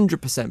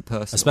 100%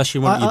 personal.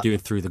 Especially when you do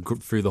it through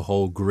the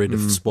whole grid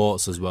of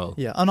sports as well.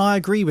 Yeah, and I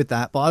agree with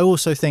that, but I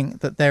also think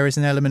that there is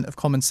an element of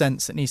common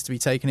sense that needs to be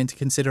taken into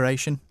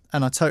consideration.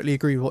 And I totally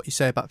agree with what you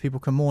say about people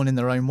can mourn in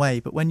their own way.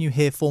 But when you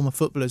hear former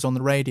footballers on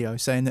the radio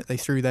saying that they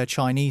threw their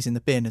Chinese in the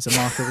bin as a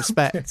mark of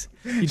respect,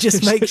 it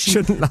just makes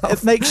you laugh.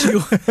 It makes you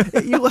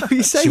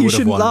say you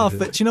shouldn't laugh,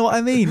 but do you know what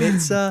I mean?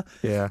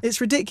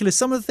 It's ridiculous.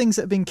 Some of the things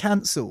that have been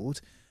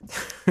cancelled,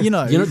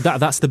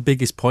 that's the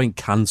biggest point,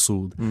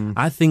 cancelled.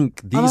 I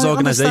think these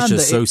organisations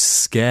are so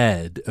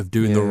scared of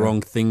doing the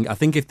wrong thing. I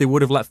think if they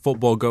would have let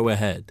football go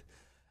ahead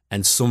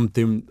and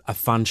a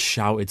fan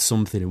shouted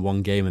something in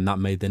one game and that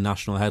made the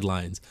national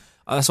headlines,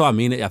 that's what I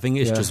mean. I think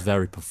it's just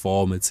very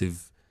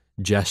performative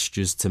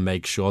gestures to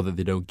make sure that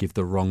they don't give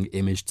the wrong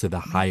image to the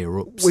higher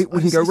ups. We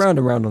can go round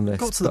and round on this.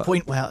 Got to the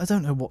point where I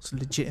don't know what's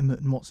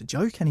legitimate and what's a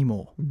joke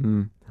anymore.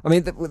 I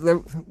mean,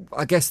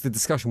 I guess the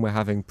discussion we're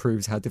having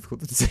proves how difficult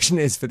the decision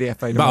is for the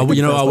FA. But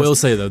I will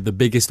say though, the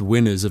biggest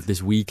winners of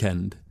this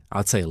weekend,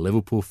 I'd say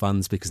Liverpool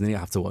fans, because they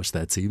have to watch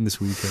their team this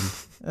weekend.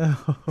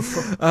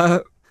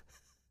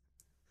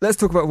 Let's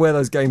talk about where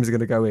those games are going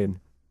to go in,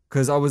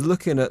 because I was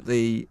looking at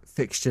the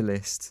fixture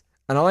list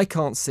And I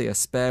can't see a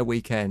spare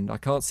weekend. I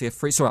can't see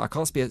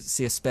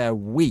see a spare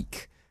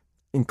week,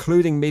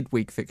 including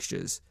midweek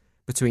fixtures,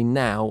 between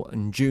now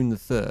and June the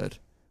 3rd,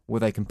 where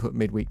they can put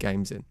midweek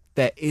games in.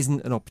 There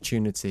isn't an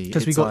opportunity.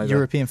 Because we've got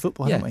European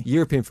football, haven't we?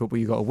 European football.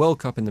 You've got a World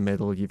Cup in the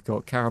middle. You've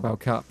got Carabao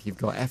Cup. You've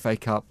got FA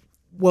Cup.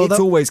 Well, it's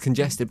always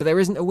congested, but there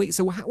isn't a week.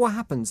 So what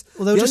happens?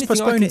 Well, they'll just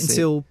postpone it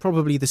until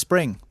probably the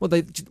spring. Well,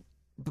 they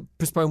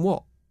postpone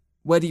what?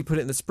 Where do you put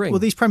it in the spring? Well,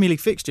 these Premier League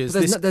fixtures.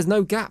 There's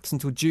no gaps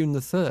until June the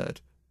 3rd,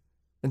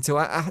 until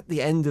at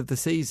the end of the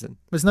season.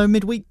 There's no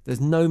midweek? There's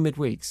no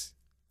midweeks.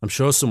 I'm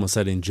sure someone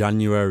said in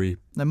January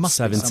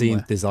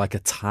 17th there's like a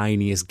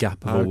tiniest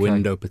gap of a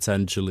window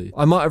potentially.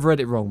 I might have read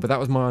it wrong, but that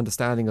was my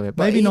understanding of it.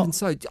 But maybe not.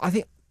 So, I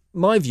think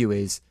my view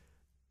is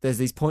there's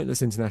these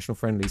pointless international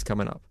friendlies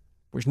coming up,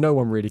 which no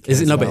one really cares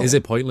about. But is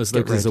it pointless though?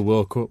 Because there's a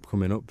World Cup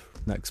coming up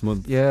next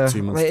month. Yeah,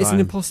 2 months' time. It's an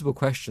impossible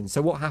question.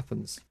 So what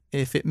happens?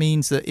 If it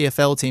means that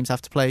EFL teams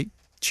have to play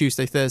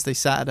Tuesday, Thursday,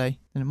 Saturday,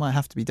 then it might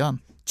have to be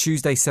done.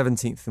 Tuesday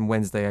 17th and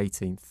Wednesday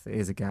 18th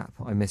is a gap.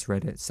 I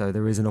misread it. So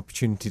there is an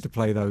opportunity to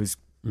play those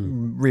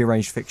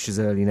rearranged fixtures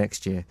early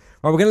next year.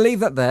 Right, we're going to leave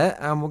that there,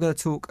 and we're going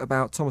to talk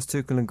about Thomas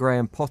Tuchel and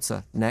Graham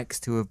Potter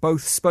next, who have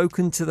both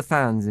spoken to the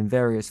fans in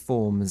various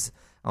forms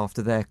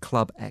after their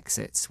club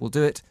exits. We'll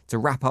do it to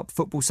wrap up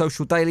Football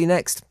Social Daily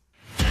next.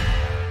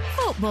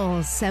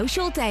 Football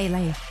Social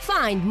Daily.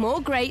 Find more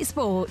great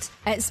sport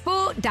at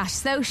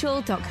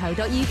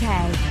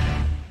sport-social.co.uk.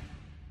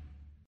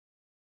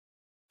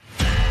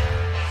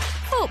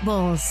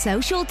 Football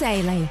Social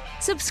Daily.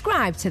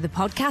 Subscribe to the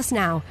podcast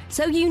now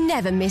so you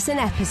never miss an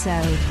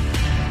episode.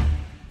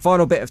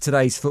 Final bit of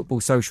today's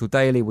Football Social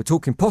Daily. We're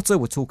talking Potter,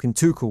 we're talking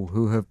Tuchel,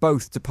 who have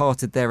both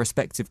departed their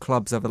respective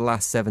clubs over the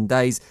last 7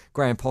 days.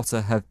 Graham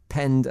Potter have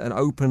penned an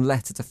open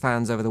letter to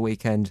fans over the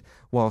weekend,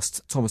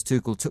 whilst Thomas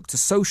Tuchel took to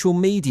social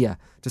media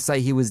to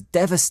say he was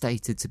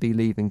devastated to be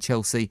leaving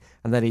Chelsea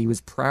and that he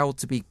was proud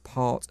to be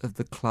part of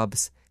the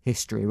club's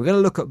history. We're going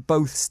to look at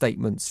both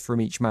statements from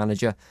each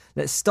manager.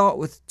 Let's start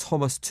with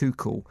Thomas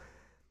Tuchel.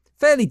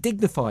 Fairly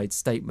dignified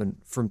statement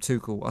from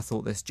Tuchel, I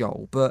thought this,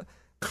 Joel, but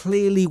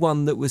clearly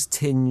one that was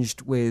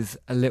tinged with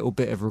a little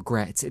bit of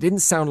regret. It didn't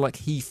sound like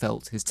he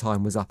felt his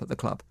time was up at the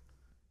club.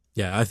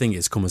 Yeah, I think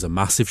it's come as a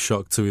massive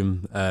shock to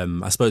him.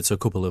 I spoke to a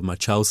couple of my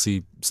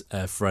Chelsea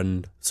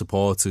friend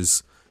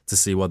supporters to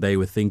see what they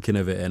were thinking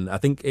of it. And I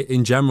think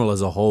in general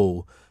as a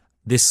whole,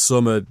 this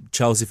summer,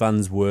 Chelsea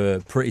fans were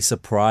pretty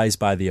surprised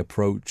by the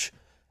approach.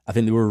 I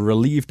think they were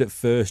relieved at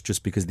first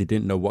just because they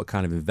didn't know what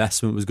kind of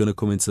investment was going to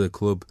come into the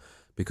club,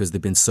 because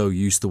they've been so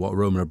used to what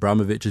Roman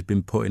Abramovich has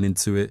been putting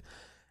into it.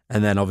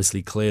 And then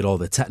obviously cleared all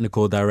the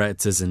technical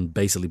directors and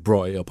basically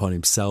brought it upon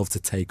himself to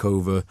take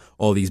over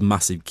all these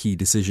massive key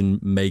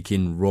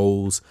decision-making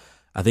roles.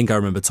 I think I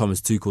remember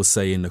Thomas Tuchel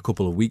saying a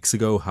couple of weeks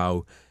ago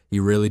how he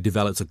really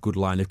developed a good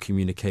line of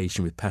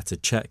communication with Petr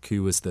Cech,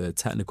 who was the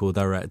technical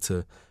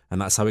director,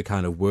 and that's how it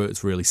kind of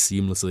worked really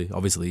seamlessly.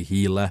 Obviously,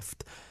 he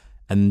left.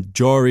 And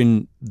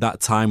during that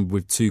time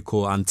with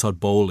Tuchel and Todd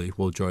Bowley,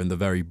 well, during the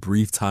very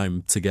brief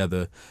time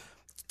together,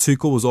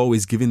 Tuchel was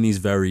always giving these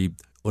very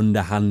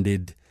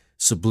underhanded,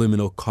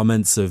 subliminal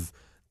comments of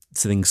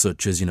things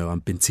such as,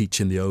 I've been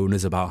teaching the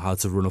owners about how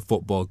to run a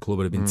football club,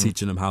 and I've been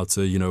teaching them how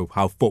to,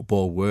 how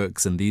football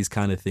works and these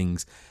kind of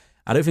things.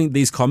 I don't think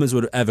these comments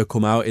would ever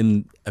come out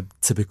in a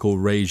typical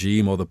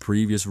regime or the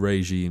previous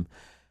regime.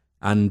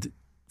 And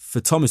for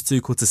Thomas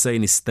Tuchel to say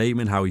in his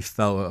statement how he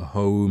felt at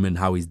home and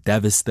how he's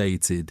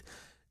devastated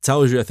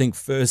tells you, I think,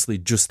 firstly,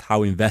 just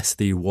how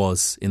invested he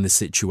was in the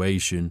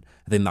situation.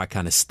 I think that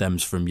kind of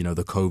stems from, the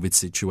COVID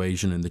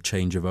situation and the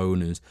change of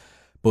owners.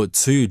 But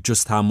two,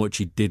 just how much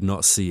he did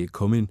not see it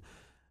coming.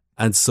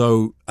 And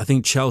so I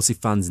think Chelsea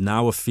fans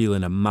now are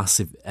feeling a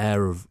massive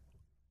air of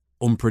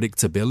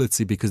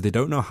unpredictability because they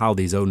don't know how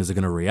these owners are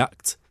going to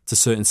react to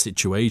certain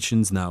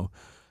situations now.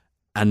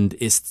 And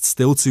it's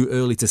still too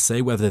early to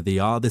say whether they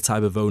are the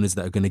type of owners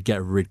that are going to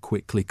get rid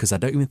quickly, because I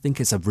don't even think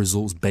it's a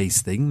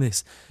results-based thing,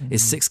 this.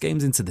 It's 6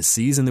 games into the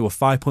season. They were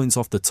 5 points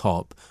off the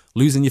top.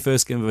 Losing your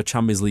first game of a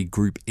Champions League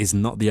group is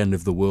not the end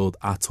of the world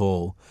at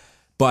all.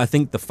 But I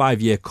think the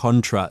 5-year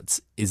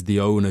contract is the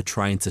owner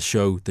trying to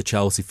show the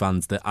Chelsea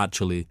fans that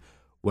actually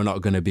we're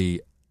not going to be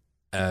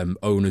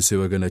owners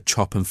who are going to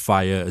chop and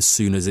fire as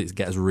soon as it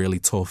gets really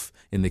tough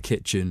in the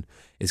kitchen.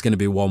 It's going to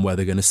be one where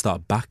they're going to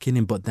start backing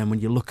him. But then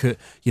when you look at,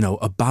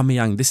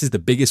 Aubameyang, this is the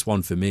biggest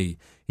one for me.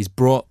 He's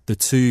brought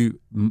the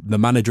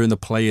manager and the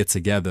player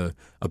together.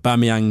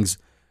 Aubameyang's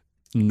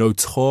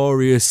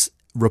notorious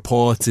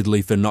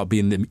reportedly for not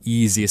being the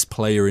easiest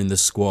player in the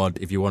squad,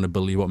 if you want to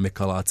believe what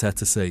Mikel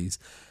Arteta says.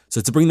 So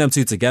to bring them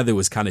two together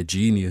was kind of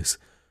genius.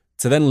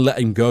 To then let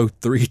him go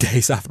 3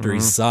 days after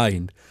he's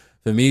signed,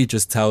 for me,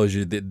 just tells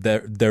you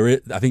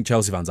that I think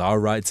Chelsea fans are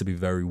right to be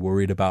very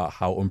worried about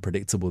how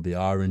unpredictable they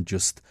are, and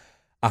just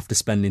after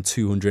spending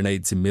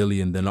 280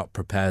 million, they're not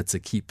prepared to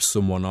keep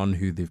someone on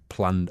who they've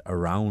planned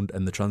around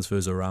and the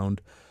transfers around.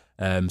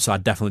 So I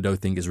definitely don't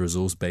think it's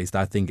results based.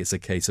 I think it's a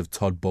case of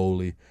Todd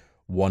Bowley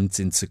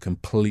wanting to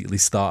completely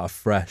start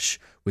afresh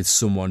with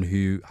someone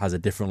who has a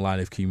different line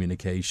of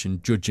communication,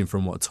 judging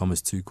from what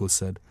Thomas Tuchel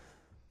said.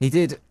 He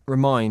did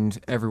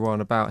remind everyone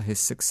about his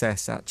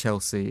success at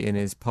Chelsea in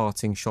his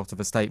parting shot of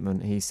a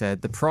statement. He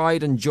said, "The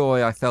pride and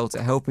joy I felt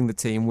at helping the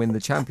team win the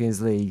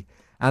Champions League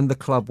and the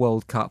Club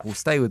World Cup will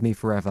stay with me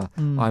forever.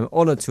 I'm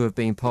honoured to have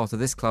been part of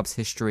this club's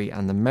history,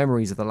 and the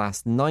memories of the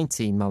last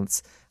 19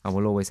 months and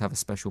will always have a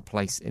special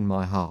place in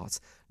my heart."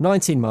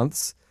 19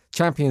 months,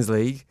 Champions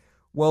League,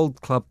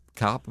 World Club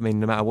Cup. I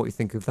mean, no matter what you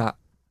think of that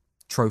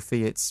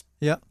trophy, it's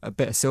a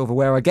bit of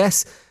silverware, I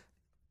guess.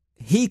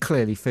 He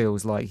clearly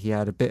feels like he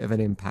had a bit of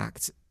an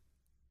impact.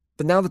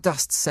 But now the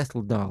dust's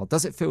settled, Niall,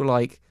 does it feel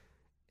like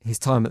his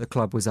time at the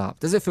club was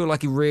up? Does it feel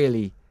like he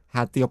really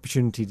had the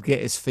opportunity to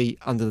get his feet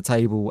under the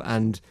table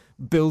and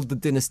build the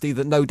dynasty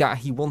that no doubt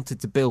he wanted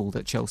to build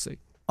at Chelsea?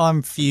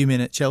 I'm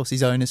fuming at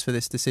Chelsea's owners for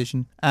this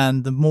decision.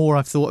 And the more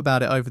I've thought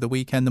about it over the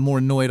weekend, the more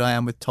annoyed I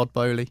am with Todd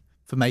Boehly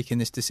for making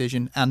this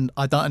decision. And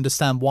I don't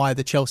understand why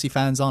the Chelsea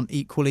fans aren't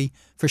equally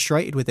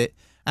frustrated with it.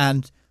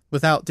 And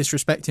without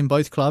disrespecting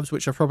both clubs,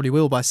 which I probably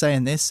will by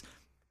saying this,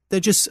 they're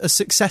just a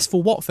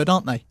successful Watford,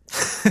 aren't they?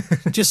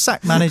 Just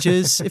sack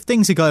managers. If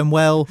things are going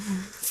well,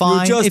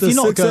 fine. If you're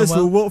not going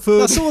well,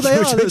 Watford. That's all they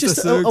are. They're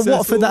just a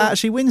Watford that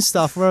actually wins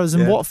stuff, whereas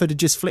in Watford are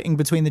just flitting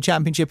between the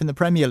Championship and the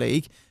Premier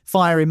League,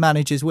 firing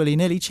managers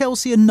willy-nilly.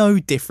 Chelsea are no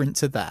different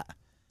to that.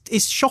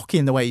 It's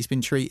shocking the way he's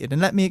been treated,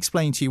 and let me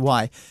explain to you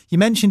why. You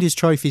mentioned his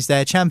trophies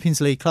there, Champions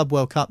League, Club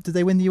World Cup. Did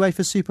they win the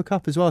UEFA Super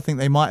Cup as well? I think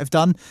they might have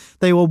done.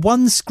 They were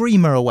one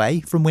screamer away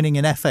from winning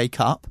an FA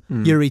Cup,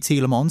 Yuri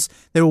Tielemans.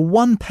 They were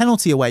one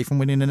penalty away from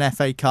winning an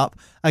FA Cup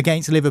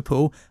against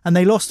Liverpool, and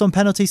they lost on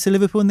penalties to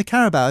Liverpool in the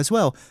Carabao as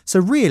well. So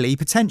really,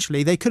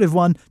 potentially, they could have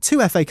won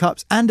 2 FA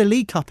Cups and a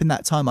League Cup in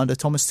that time under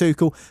Thomas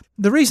Tuchel.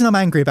 The reason I'm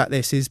angry about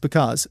this is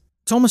because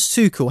Thomas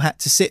Tuchel had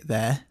to sit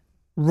there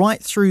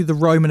right through the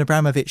Roman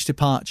Abramovich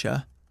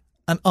departure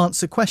and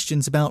answer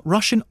questions about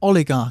Russian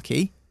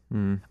oligarchy,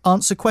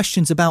 answer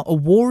questions about a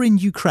war in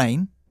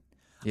Ukraine,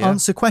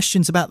 answer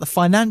questions about the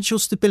financial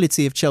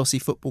stability of Chelsea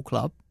Football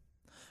Club,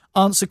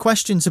 answer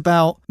questions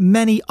about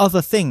many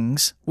other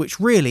things which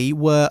really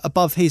were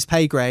above his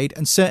pay grade,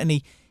 and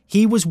certainly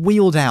he was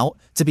wheeled out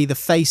to be the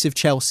face of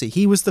Chelsea.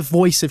 He was the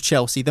voice of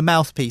Chelsea, the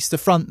mouthpiece, the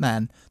front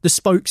man, the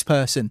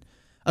spokesperson.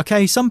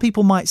 Okay, some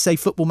people might say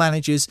football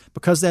managers,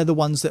 because they're the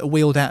ones that are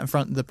wheeled out in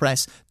front of the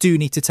press, do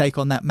need to take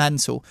on that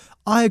mantle.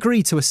 I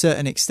agree to a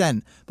certain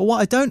extent, but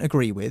what I don't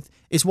agree with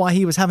is why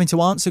he was having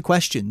to answer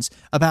questions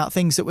about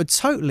things that were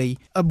totally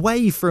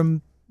away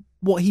from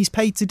what he's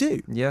paid to do.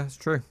 Yeah, it's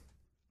true.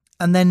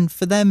 And then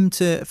for him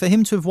to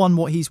have won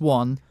what he's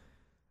won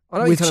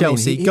with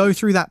Chelsea, go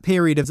through that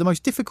period of the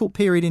most difficult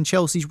period in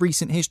Chelsea's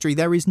recent history,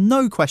 there is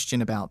no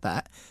question about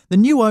that. The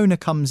new owner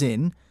comes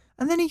in,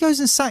 and then he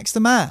goes and sacks the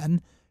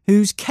man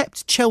who's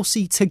kept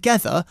Chelsea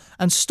together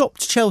and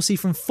stopped Chelsea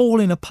from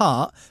falling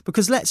apart,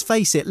 because let's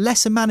face it,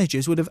 lesser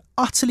managers would have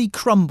utterly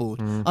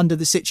crumbled under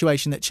the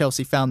situation that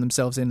Chelsea found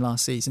themselves in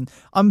last season.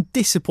 I'm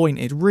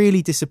disappointed,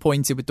 really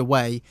disappointed with the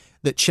way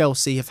that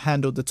Chelsea have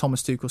handled the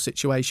Thomas Tuchel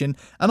situation.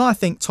 And I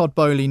think Todd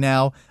Boehly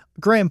now,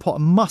 Graham Potter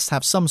must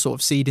have some sort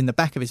of seed in the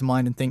back of his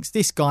mind and thinks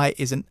this guy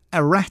is an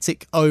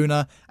erratic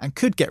owner and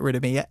could get rid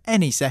of me at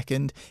any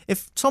second.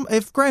 If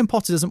Graham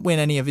Potter doesn't win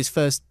any of his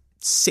first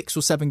 6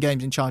 or 7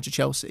 games in charge of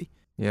Chelsea,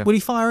 will he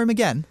fire him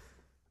again?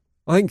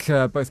 I think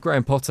both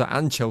Graham Potter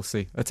and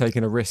Chelsea are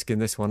taking a risk in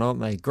this one,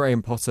 aren't they?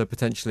 Graham Potter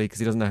potentially because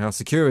he doesn't know how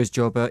secure his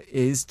job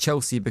is.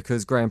 Chelsea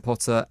because Graham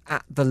Potter,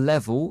 at the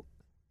level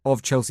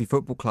of Chelsea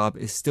Football Club,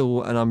 is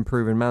still an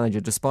unproven manager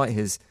despite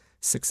his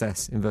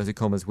success, inverted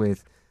commas,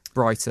 with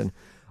Brighton.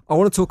 I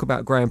want to talk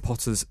about Graham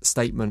Potter's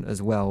statement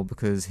as well,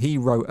 because he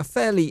wrote a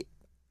fairly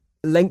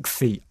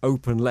lengthy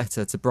open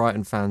letter to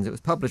Brighton fans. It was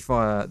published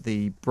via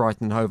the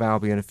Brighton and Hove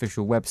Albion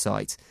official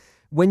website.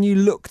 When you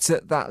looked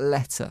at that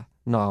letter,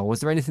 Niall, was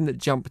there anything that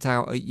jumped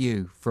out at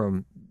you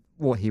from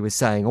what he was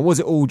saying, or was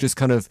it all just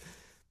kind of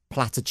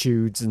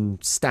platitudes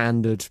and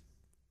standard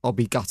 "I'll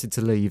be gutted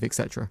to leave,"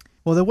 etc.?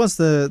 Well, there was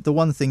the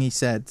one thing he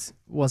said,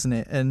 wasn't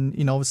it? And,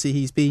 you know, obviously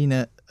he's been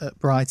at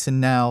Brighton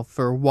now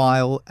for a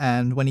while,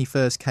 and when he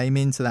first came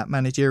into that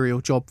managerial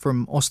job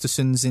from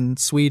Östersunds in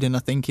Sweden, I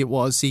think it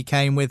was, he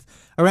came with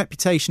a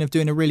reputation of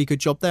doing a really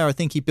good job there. I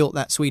think he built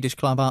that Swedish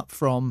club up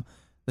from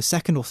the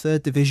 2nd or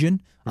 3rd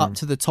division up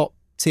to the top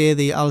tier,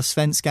 the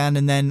Allsvenskan,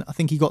 and then I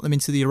think he got them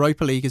into the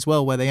Europa League as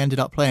well, where they ended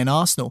up playing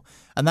Arsenal.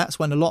 And that's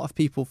when a lot of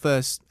people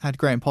first had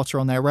Graham Potter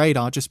on their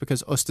radar, just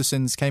because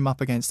Östersunds came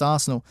up against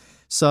Arsenal.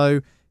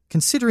 So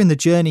considering the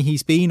journey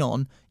he's been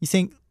on, you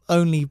think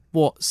only,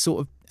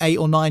 sort of 8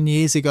 or 9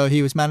 years ago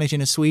he was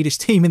managing a Swedish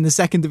team in the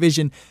 2nd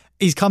division.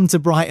 He's come to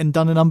Brighton,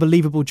 done an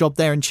unbelievable job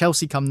there, and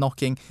Chelsea come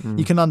knocking.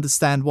 You can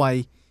understand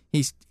why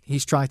he's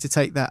tried to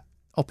take that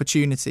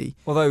opportunity.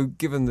 Although,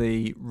 given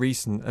the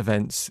recent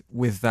events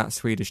with that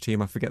Swedish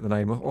team, I forget the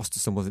name,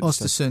 Östersund, was it?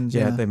 Östersund,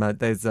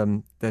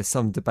 yeah. There's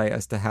some debate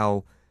as to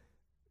how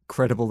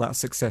credible that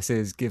success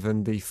is,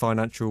 given the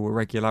financial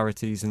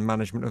irregularities and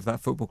management of that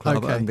football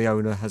club, and the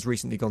owner has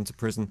recently gone to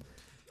prison.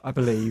 I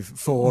believe,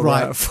 for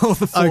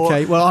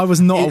okay. Well, I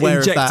was not aware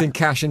of that. Injecting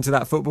cash into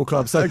that football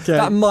club, so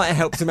that might have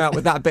helped him out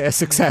with that bit of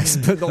success.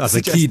 But not that's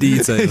a key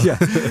detail. Yeah,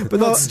 but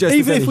not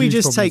even if we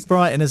just problems. take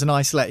Brighton as an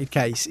isolated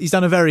case, he's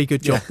done a very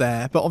good job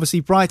there. But obviously,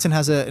 Brighton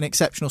has an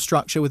exceptional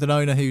structure with an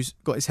owner who's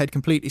got his head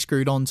completely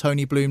screwed on.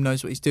 Tony Bloom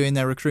knows what he's doing.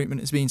 Their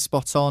recruitment has been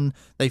spot on.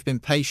 They've been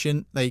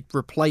patient. They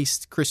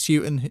replaced Chris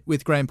Hughton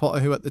with Graham Potter,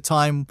 who at the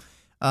time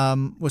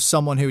was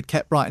someone who had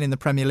kept Brighton in the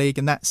Premier League,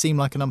 and that seemed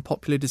like an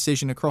unpopular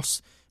decision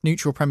across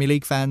neutral Premier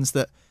League fans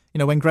that, you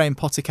know, when Graham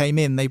Potter came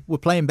in, they were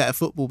playing better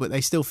football, but they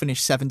still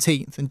finished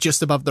 17th and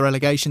just above the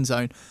relegation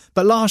zone.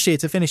 But last year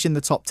to finish in the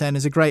top 10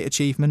 is a great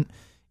achievement.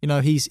 You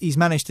know, he's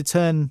managed to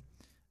turn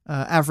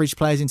average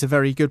players into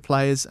very good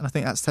players, and I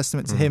think that's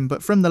testament to him.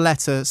 But from the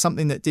letter,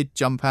 something that did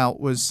jump out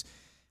was,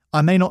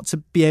 I may not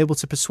be able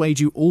to persuade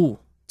you all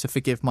to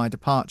forgive my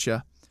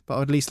departure, but I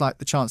would at least like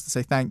the chance to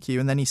say thank you.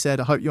 And then he said,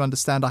 I hope you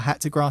understand I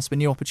had to grasp a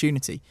new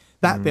opportunity.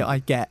 That bit I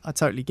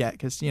totally get,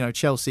 because, you know,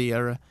 Chelsea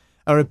are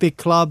a big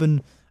club,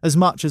 and as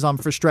much as I'm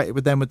frustrated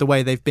with them with the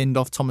way they've binned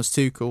off Thomas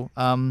Tuchel,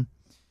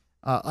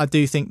 I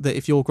do think that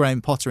if you're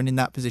Graham Potter and in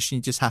that position,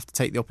 you just have to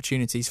take the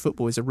opportunities.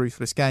 Football is a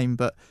ruthless game,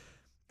 but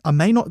I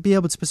may not be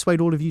able to persuade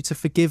all of you to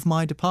forgive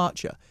my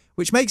departure,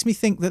 which makes me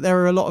think that there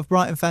are a lot of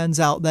Brighton fans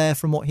out there,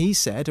 from what he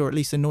said, or at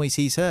least the noise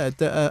he's heard,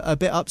 that are a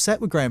bit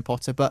upset with Graham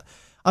Potter, but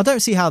I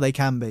don't see how they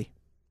can be.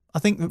 I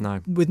think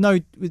with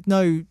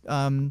no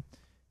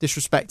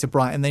disrespect to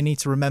Brighton, they need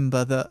to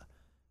remember that,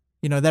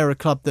 you know, they're a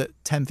club that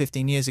 10,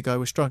 15 years ago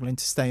were struggling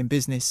to stay in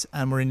business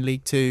and were in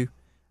League Two,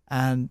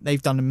 and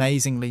they've done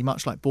amazingly,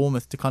 much like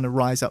Bournemouth, to kind of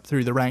rise up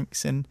through the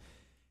ranks. And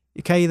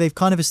okay, they've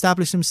kind of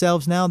established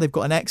themselves now. They've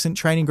got an excellent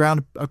training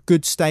ground, a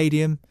good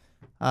stadium,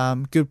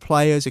 good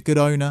players, a good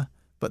owner,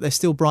 but they're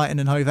still Brighton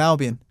and Hove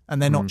Albion,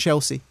 and they're not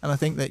Chelsea. And I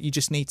think that you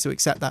just need to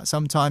accept that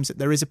sometimes, that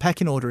there is a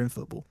pecking order in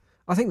football.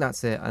 I think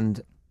that's it,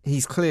 and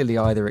he's clearly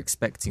either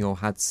expecting or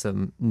had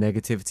some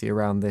negativity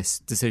around this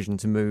decision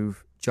to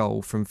move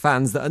Joel from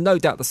fans that are no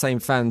doubt the same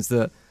fans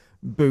that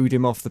booed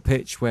him off the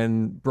pitch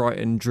when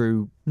Brighton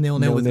drew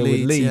 0-0 with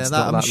Leeds.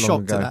 Yeah, I'm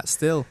shocked at that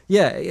still.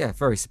 Yeah,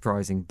 very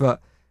surprising.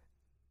 But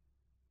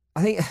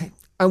I think,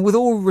 and with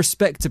all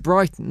respect to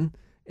Brighton,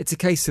 it's a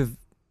case of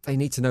they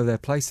need to know their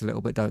place a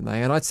little bit, don't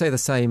they? And I'd say the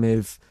same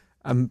if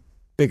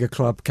bigger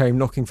club came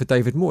knocking for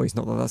David Moyes.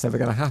 Not that that's ever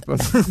going to happen.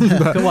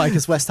 Why?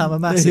 Because West Ham are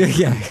massive.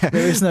 Yeah.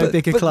 There is no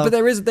bigger club. But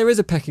there is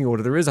a pecking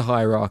order. There is a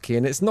hierarchy,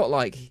 and it's not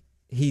like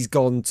he's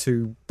gone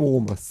to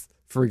Bournemouth,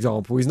 for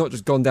example. He's not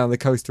just gone down the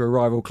coast to a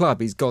rival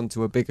club. He's gone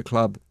to a bigger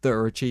club that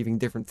are achieving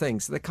different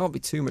things. So there can't be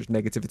too much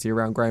negativity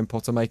around Graham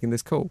Potter making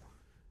this call.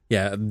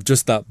 Yeah,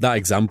 just that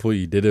example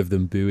you did of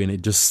them booing,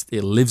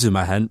 it lives in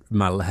my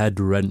head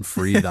rent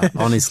free. That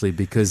honestly,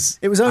 because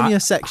it was only a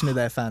section of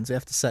their fans, we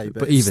have to say,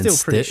 but even still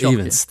pretty shocking.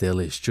 Even still,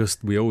 it's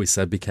just, we always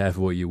said be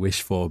careful what you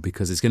wish for,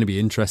 because it's going to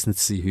be interesting to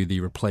see who they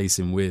replace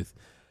him with.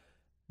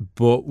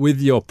 But with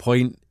your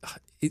point,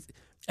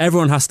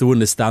 everyone has to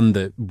understand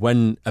that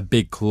when a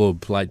big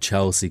club like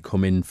Chelsea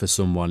come in for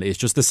someone, it's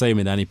just the same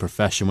in any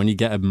profession. When you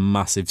get a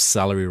massive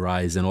salary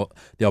rise and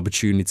the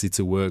opportunity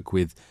to work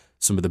with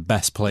some of the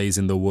best players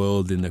in the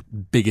world, in the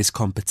biggest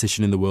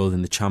competition in the world,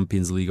 in the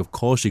Champions League, of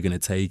course you're going to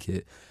take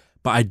it.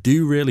 But I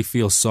do really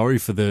feel sorry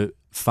for the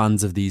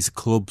fans of these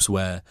clubs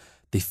where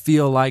they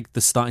feel like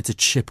they're starting to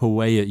chip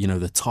away at, you know,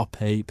 the top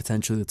 8,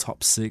 potentially the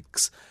top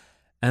 6.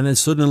 And then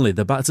suddenly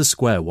they're back to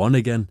square one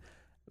again,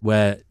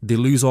 where they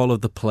lose all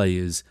of the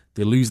players,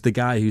 they lose the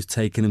guy who's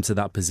taken them to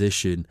that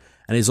position.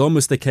 And it's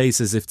almost the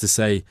case as if to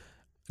say,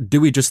 do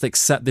we just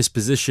accept this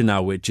position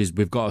now, which is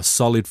we've got a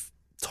solid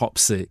top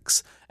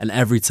 6, and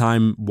every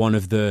time one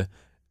of the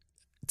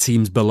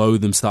teams below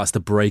them starts to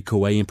break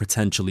away and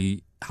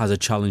potentially has a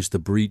challenge to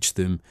breach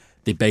them,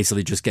 they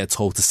basically just get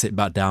told to sit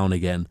back down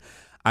again.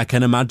 I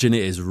can imagine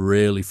it is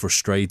really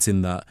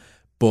frustrating that,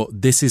 but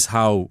this is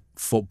how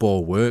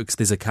football works.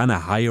 There's a kind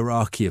of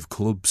hierarchy of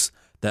clubs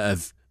that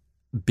have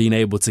been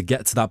able to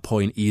get to that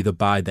point either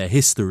by their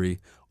history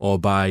or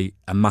by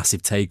a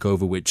massive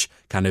takeover which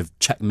kind of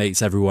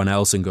checkmates everyone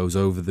else and goes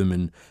over them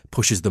and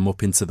pushes them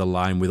up into the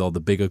line with all the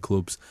bigger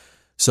clubs.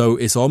 So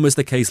it's almost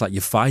the case like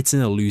you're fighting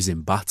a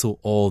losing battle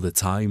all the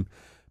time,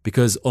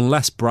 because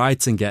unless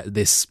Brighton get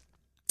this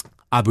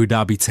Abu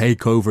Dhabi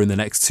takeover in the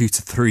next 2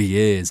 to 3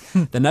 years,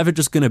 they're never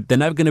going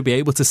to be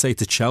able to say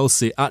to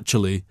Chelsea,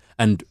 actually,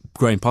 and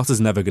Graham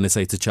Potter's never going to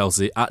say to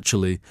Chelsea,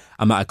 actually,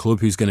 I'm at a club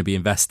who's going to be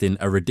investing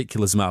a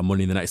ridiculous amount of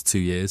money in the next 2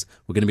 years.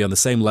 We're going to be on the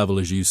same level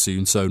as you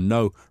soon. So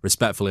no,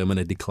 respectfully, I'm going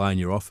to decline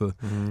your offer.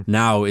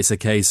 Now it's a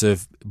case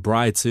of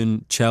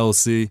Brighton,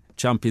 Chelsea,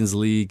 Champions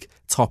League,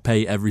 top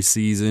 8 every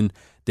season.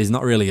 There's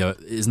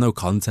no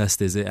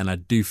contest, is it? And I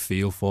do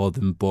feel for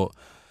them, but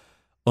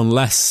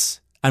unless...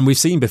 And we've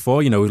seen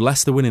before, you know,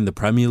 Leicester winning the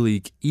Premier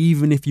League,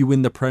 even if you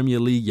win the Premier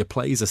League, your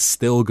players are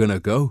still going to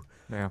go.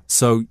 Yeah.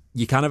 So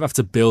you kind of have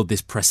to build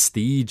this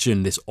prestige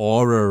and this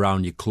aura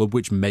around your club,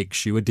 which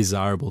makes you a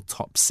desirable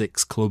top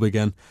 6 club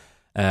again.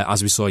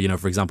 As we saw, you know,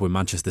 for example, in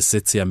Manchester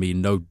City, I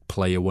mean, no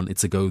player wanted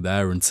to go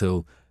there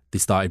until they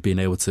started being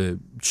able to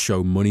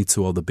show money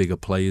to all the bigger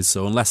players.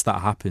 So unless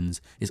that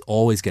happens, it's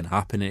always going to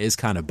happen. It is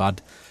kind of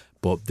bad.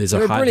 But there's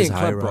they're a brilliant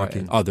club, hierarchy.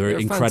 Brighton. Oh, they're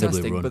incredibly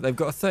fantastic, run. But they've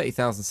got a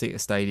 30,000 seater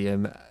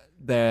stadium.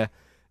 They're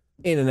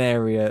in an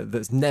area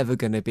that's never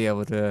going to be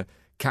able to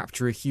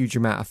capture a huge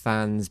amount of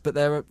fans. But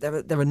they're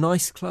a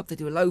nice club. They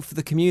do a lot for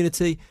the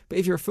community. But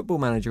if you're a football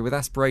manager with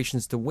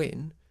aspirations to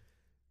win,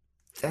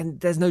 then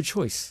there's no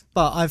choice.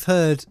 But I've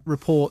heard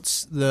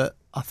reports that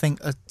I think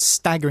a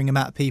staggering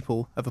amount of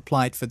people have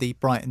applied for the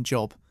Brighton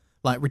job.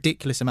 Like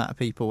ridiculous amount of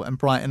people. And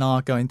Brighton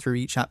are going through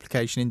each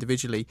application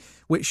individually,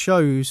 which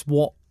shows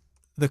what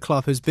the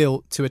club has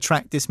built to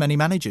attract this many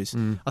managers.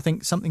 I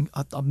think something,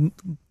 I'm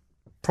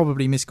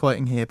probably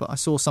misquoting here, but I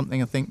saw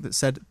something I think that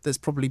said there's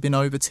probably been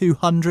over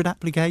 200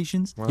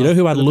 applications. You know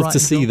who I'd love to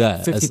see there?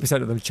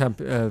 50% of them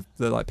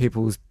they're like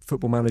people's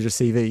football manager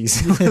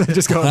CVs. They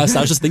just got, I was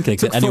just thinking,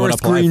 could anyone Forest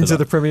apply Green for to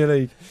that? the Premier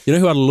League. You know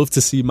who I'd love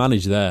to see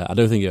manage there? I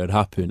don't think it would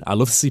happen. I'd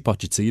love to see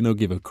Pochettino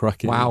give a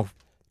crack at Wow. it.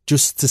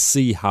 Just to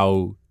see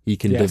how he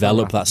can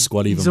develop that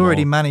squad even more. He's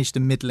already managed a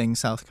middling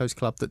South Coast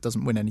club that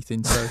doesn't win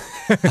anything, so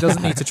he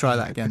doesn't need to try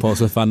that again.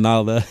 Portsmouth fan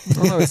now there.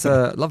 Oh, it's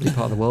a lovely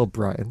part of the world,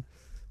 Brighton.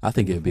 I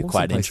think it would be Awesome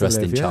quite an place to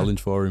interesting live, yeah.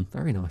 challenge for him.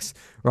 Very nice.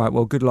 Right,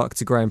 well, good luck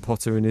to Graham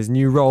Potter in his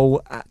new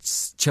role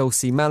at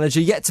Chelsea manager.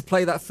 Yet to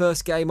play that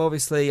first game,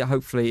 obviously.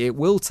 Hopefully it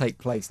will take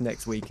place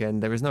next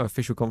weekend. There is no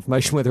official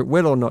confirmation whether it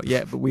will or not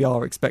yet, but we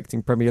are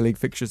expecting Premier League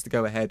fixtures to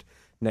go ahead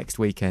next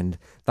weekend.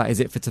 That is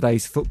it for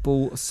today's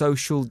Football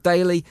Social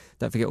Daily.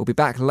 Don't forget, we'll be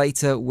back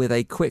later with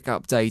a quick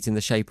update in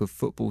the shape of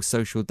Football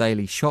Social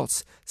Daily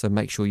shots, so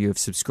make sure you have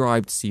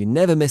subscribed so you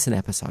never miss an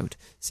episode.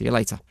 See you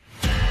later.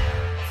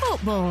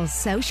 Football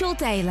Social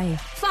Daily.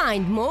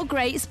 Find more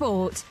great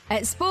sport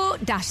at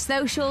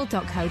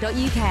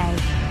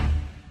sport-social.co.uk.